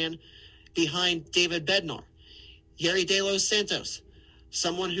setup man behind David Bednar. Yerry De Los Santos,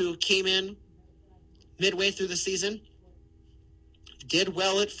 someone who came in midway through the season, did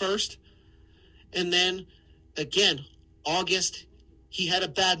well at first, and then, again, August, he had a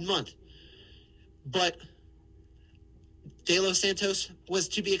bad month. But De Los Santos was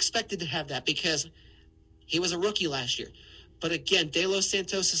to be expected to have that because he was a rookie last year. But again, De Los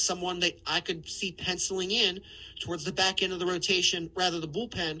Santos is someone that I could see penciling in towards the back end of the rotation, rather the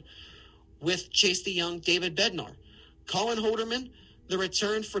bullpen, with Chase DeYoung, David Bednar. Colin Holderman, the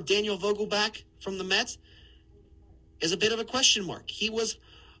return for Daniel Vogelbach from the Mets is a bit of a question mark. He was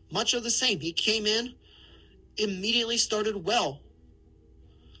much of the same. He came in, immediately started well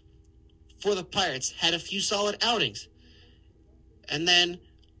for the Pirates, had a few solid outings, and then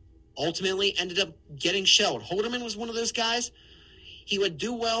ultimately ended up getting shelled. Holderman was one of those guys. He would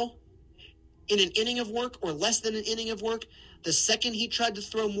do well in an inning of work or less than an inning of work. The second he tried to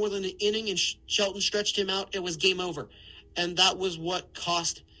throw more than an inning and Shelton stretched him out, it was game over. And that was what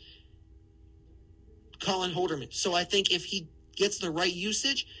cost Colin Holderman. So I think if he gets the right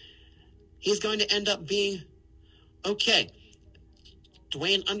usage, he's going to end up being okay.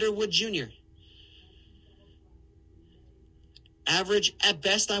 Dwayne Underwood Jr. Average at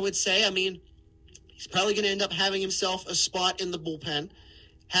best, I would say. I mean, he's probably going to end up having himself a spot in the bullpen.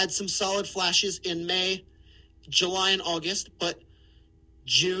 Had some solid flashes in May, July, and August, but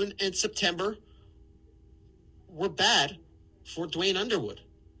June and September were bad for Dwayne Underwood.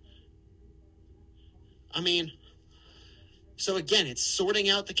 I mean, so again, it's sorting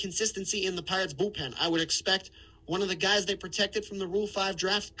out the consistency in the Pirates bullpen. I would expect one of the guys they protected from the Rule 5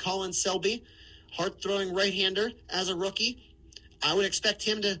 draft, Colin Selby, hard-throwing right-hander as a rookie, I would expect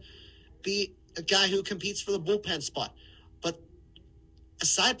him to be a guy who competes for the bullpen spot. But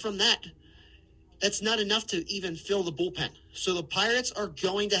aside from that, that's not enough to even fill the bullpen. So the Pirates are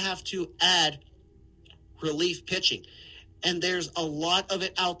going to have to add relief pitching. And there's a lot of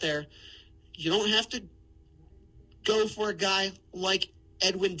it out there. You don't have to go for a guy like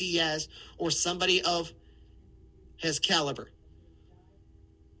Edwin Diaz or somebody of his caliber.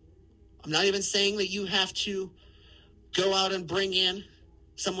 I'm not even saying that you have to go out and bring in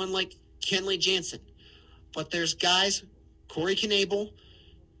someone like Kenley Jansen. But there's guys, Corey Knebel,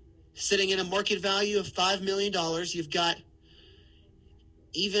 sitting in a market value of $5 million. You've got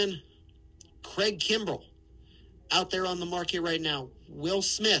even Craig Kimbrell out there on the market right now. Will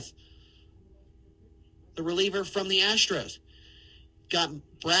Smith, the reliever from the Astros. Got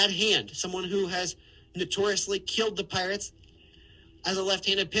Brad Hand, someone who has notoriously killed the Pirates as a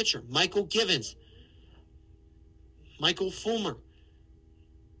left-handed pitcher. Michael Givens, Michael Fulmer,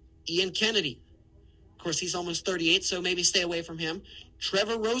 Ian Kennedy. Of course, he's almost 38, so maybe stay away from him.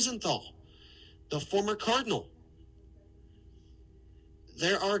 Trevor Rosenthal, the former Cardinal.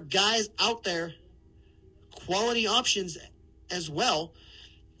 There are guys out there, quality options as well,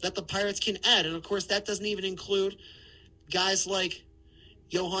 that the Pirates can add. And, of course, that doesn't even include guys like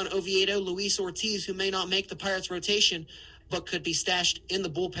Johan Oviedo, Luis Ortiz, who may not make the Pirates rotation, but could be stashed in the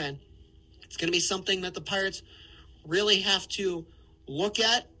bullpen. It's going to be something that the Pirates really have to look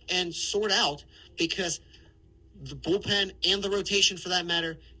at and sort out, because the bullpen and the rotation, for that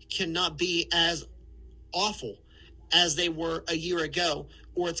matter, cannot be as awful as they were a year ago,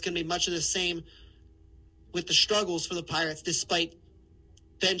 or it's going to be much of the same with the struggles for the Pirates, despite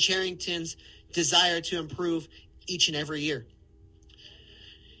Ben Cherington's desire to improve each and every year.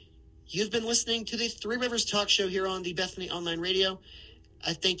 You've been listening to the Three Rivers Talk Show here on the Bethany Online Radio.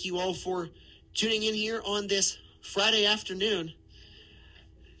 I thank you all for tuning in here on this Friday afternoon.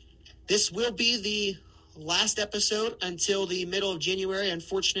 This will be the last episode until the middle of January.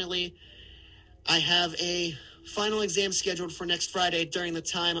 Unfortunately, I have a final exam scheduled for next Friday during the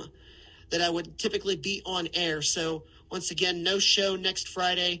time that I would typically be on air. So, once again, no show next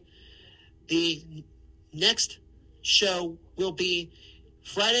Friday. The next show will be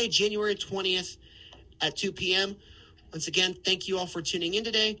Friday, January 20th at 2 p.m. Once again, thank you all for tuning in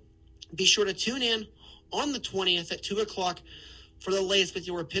today. Be sure to tune in on the 20th at 2 o'clock for the latest with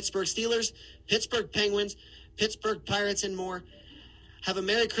your Pittsburgh Steelers, Pittsburgh Penguins, Pittsburgh Pirates, and more. Have a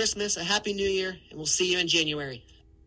Merry Christmas, a Happy New Year, and we'll see you in January.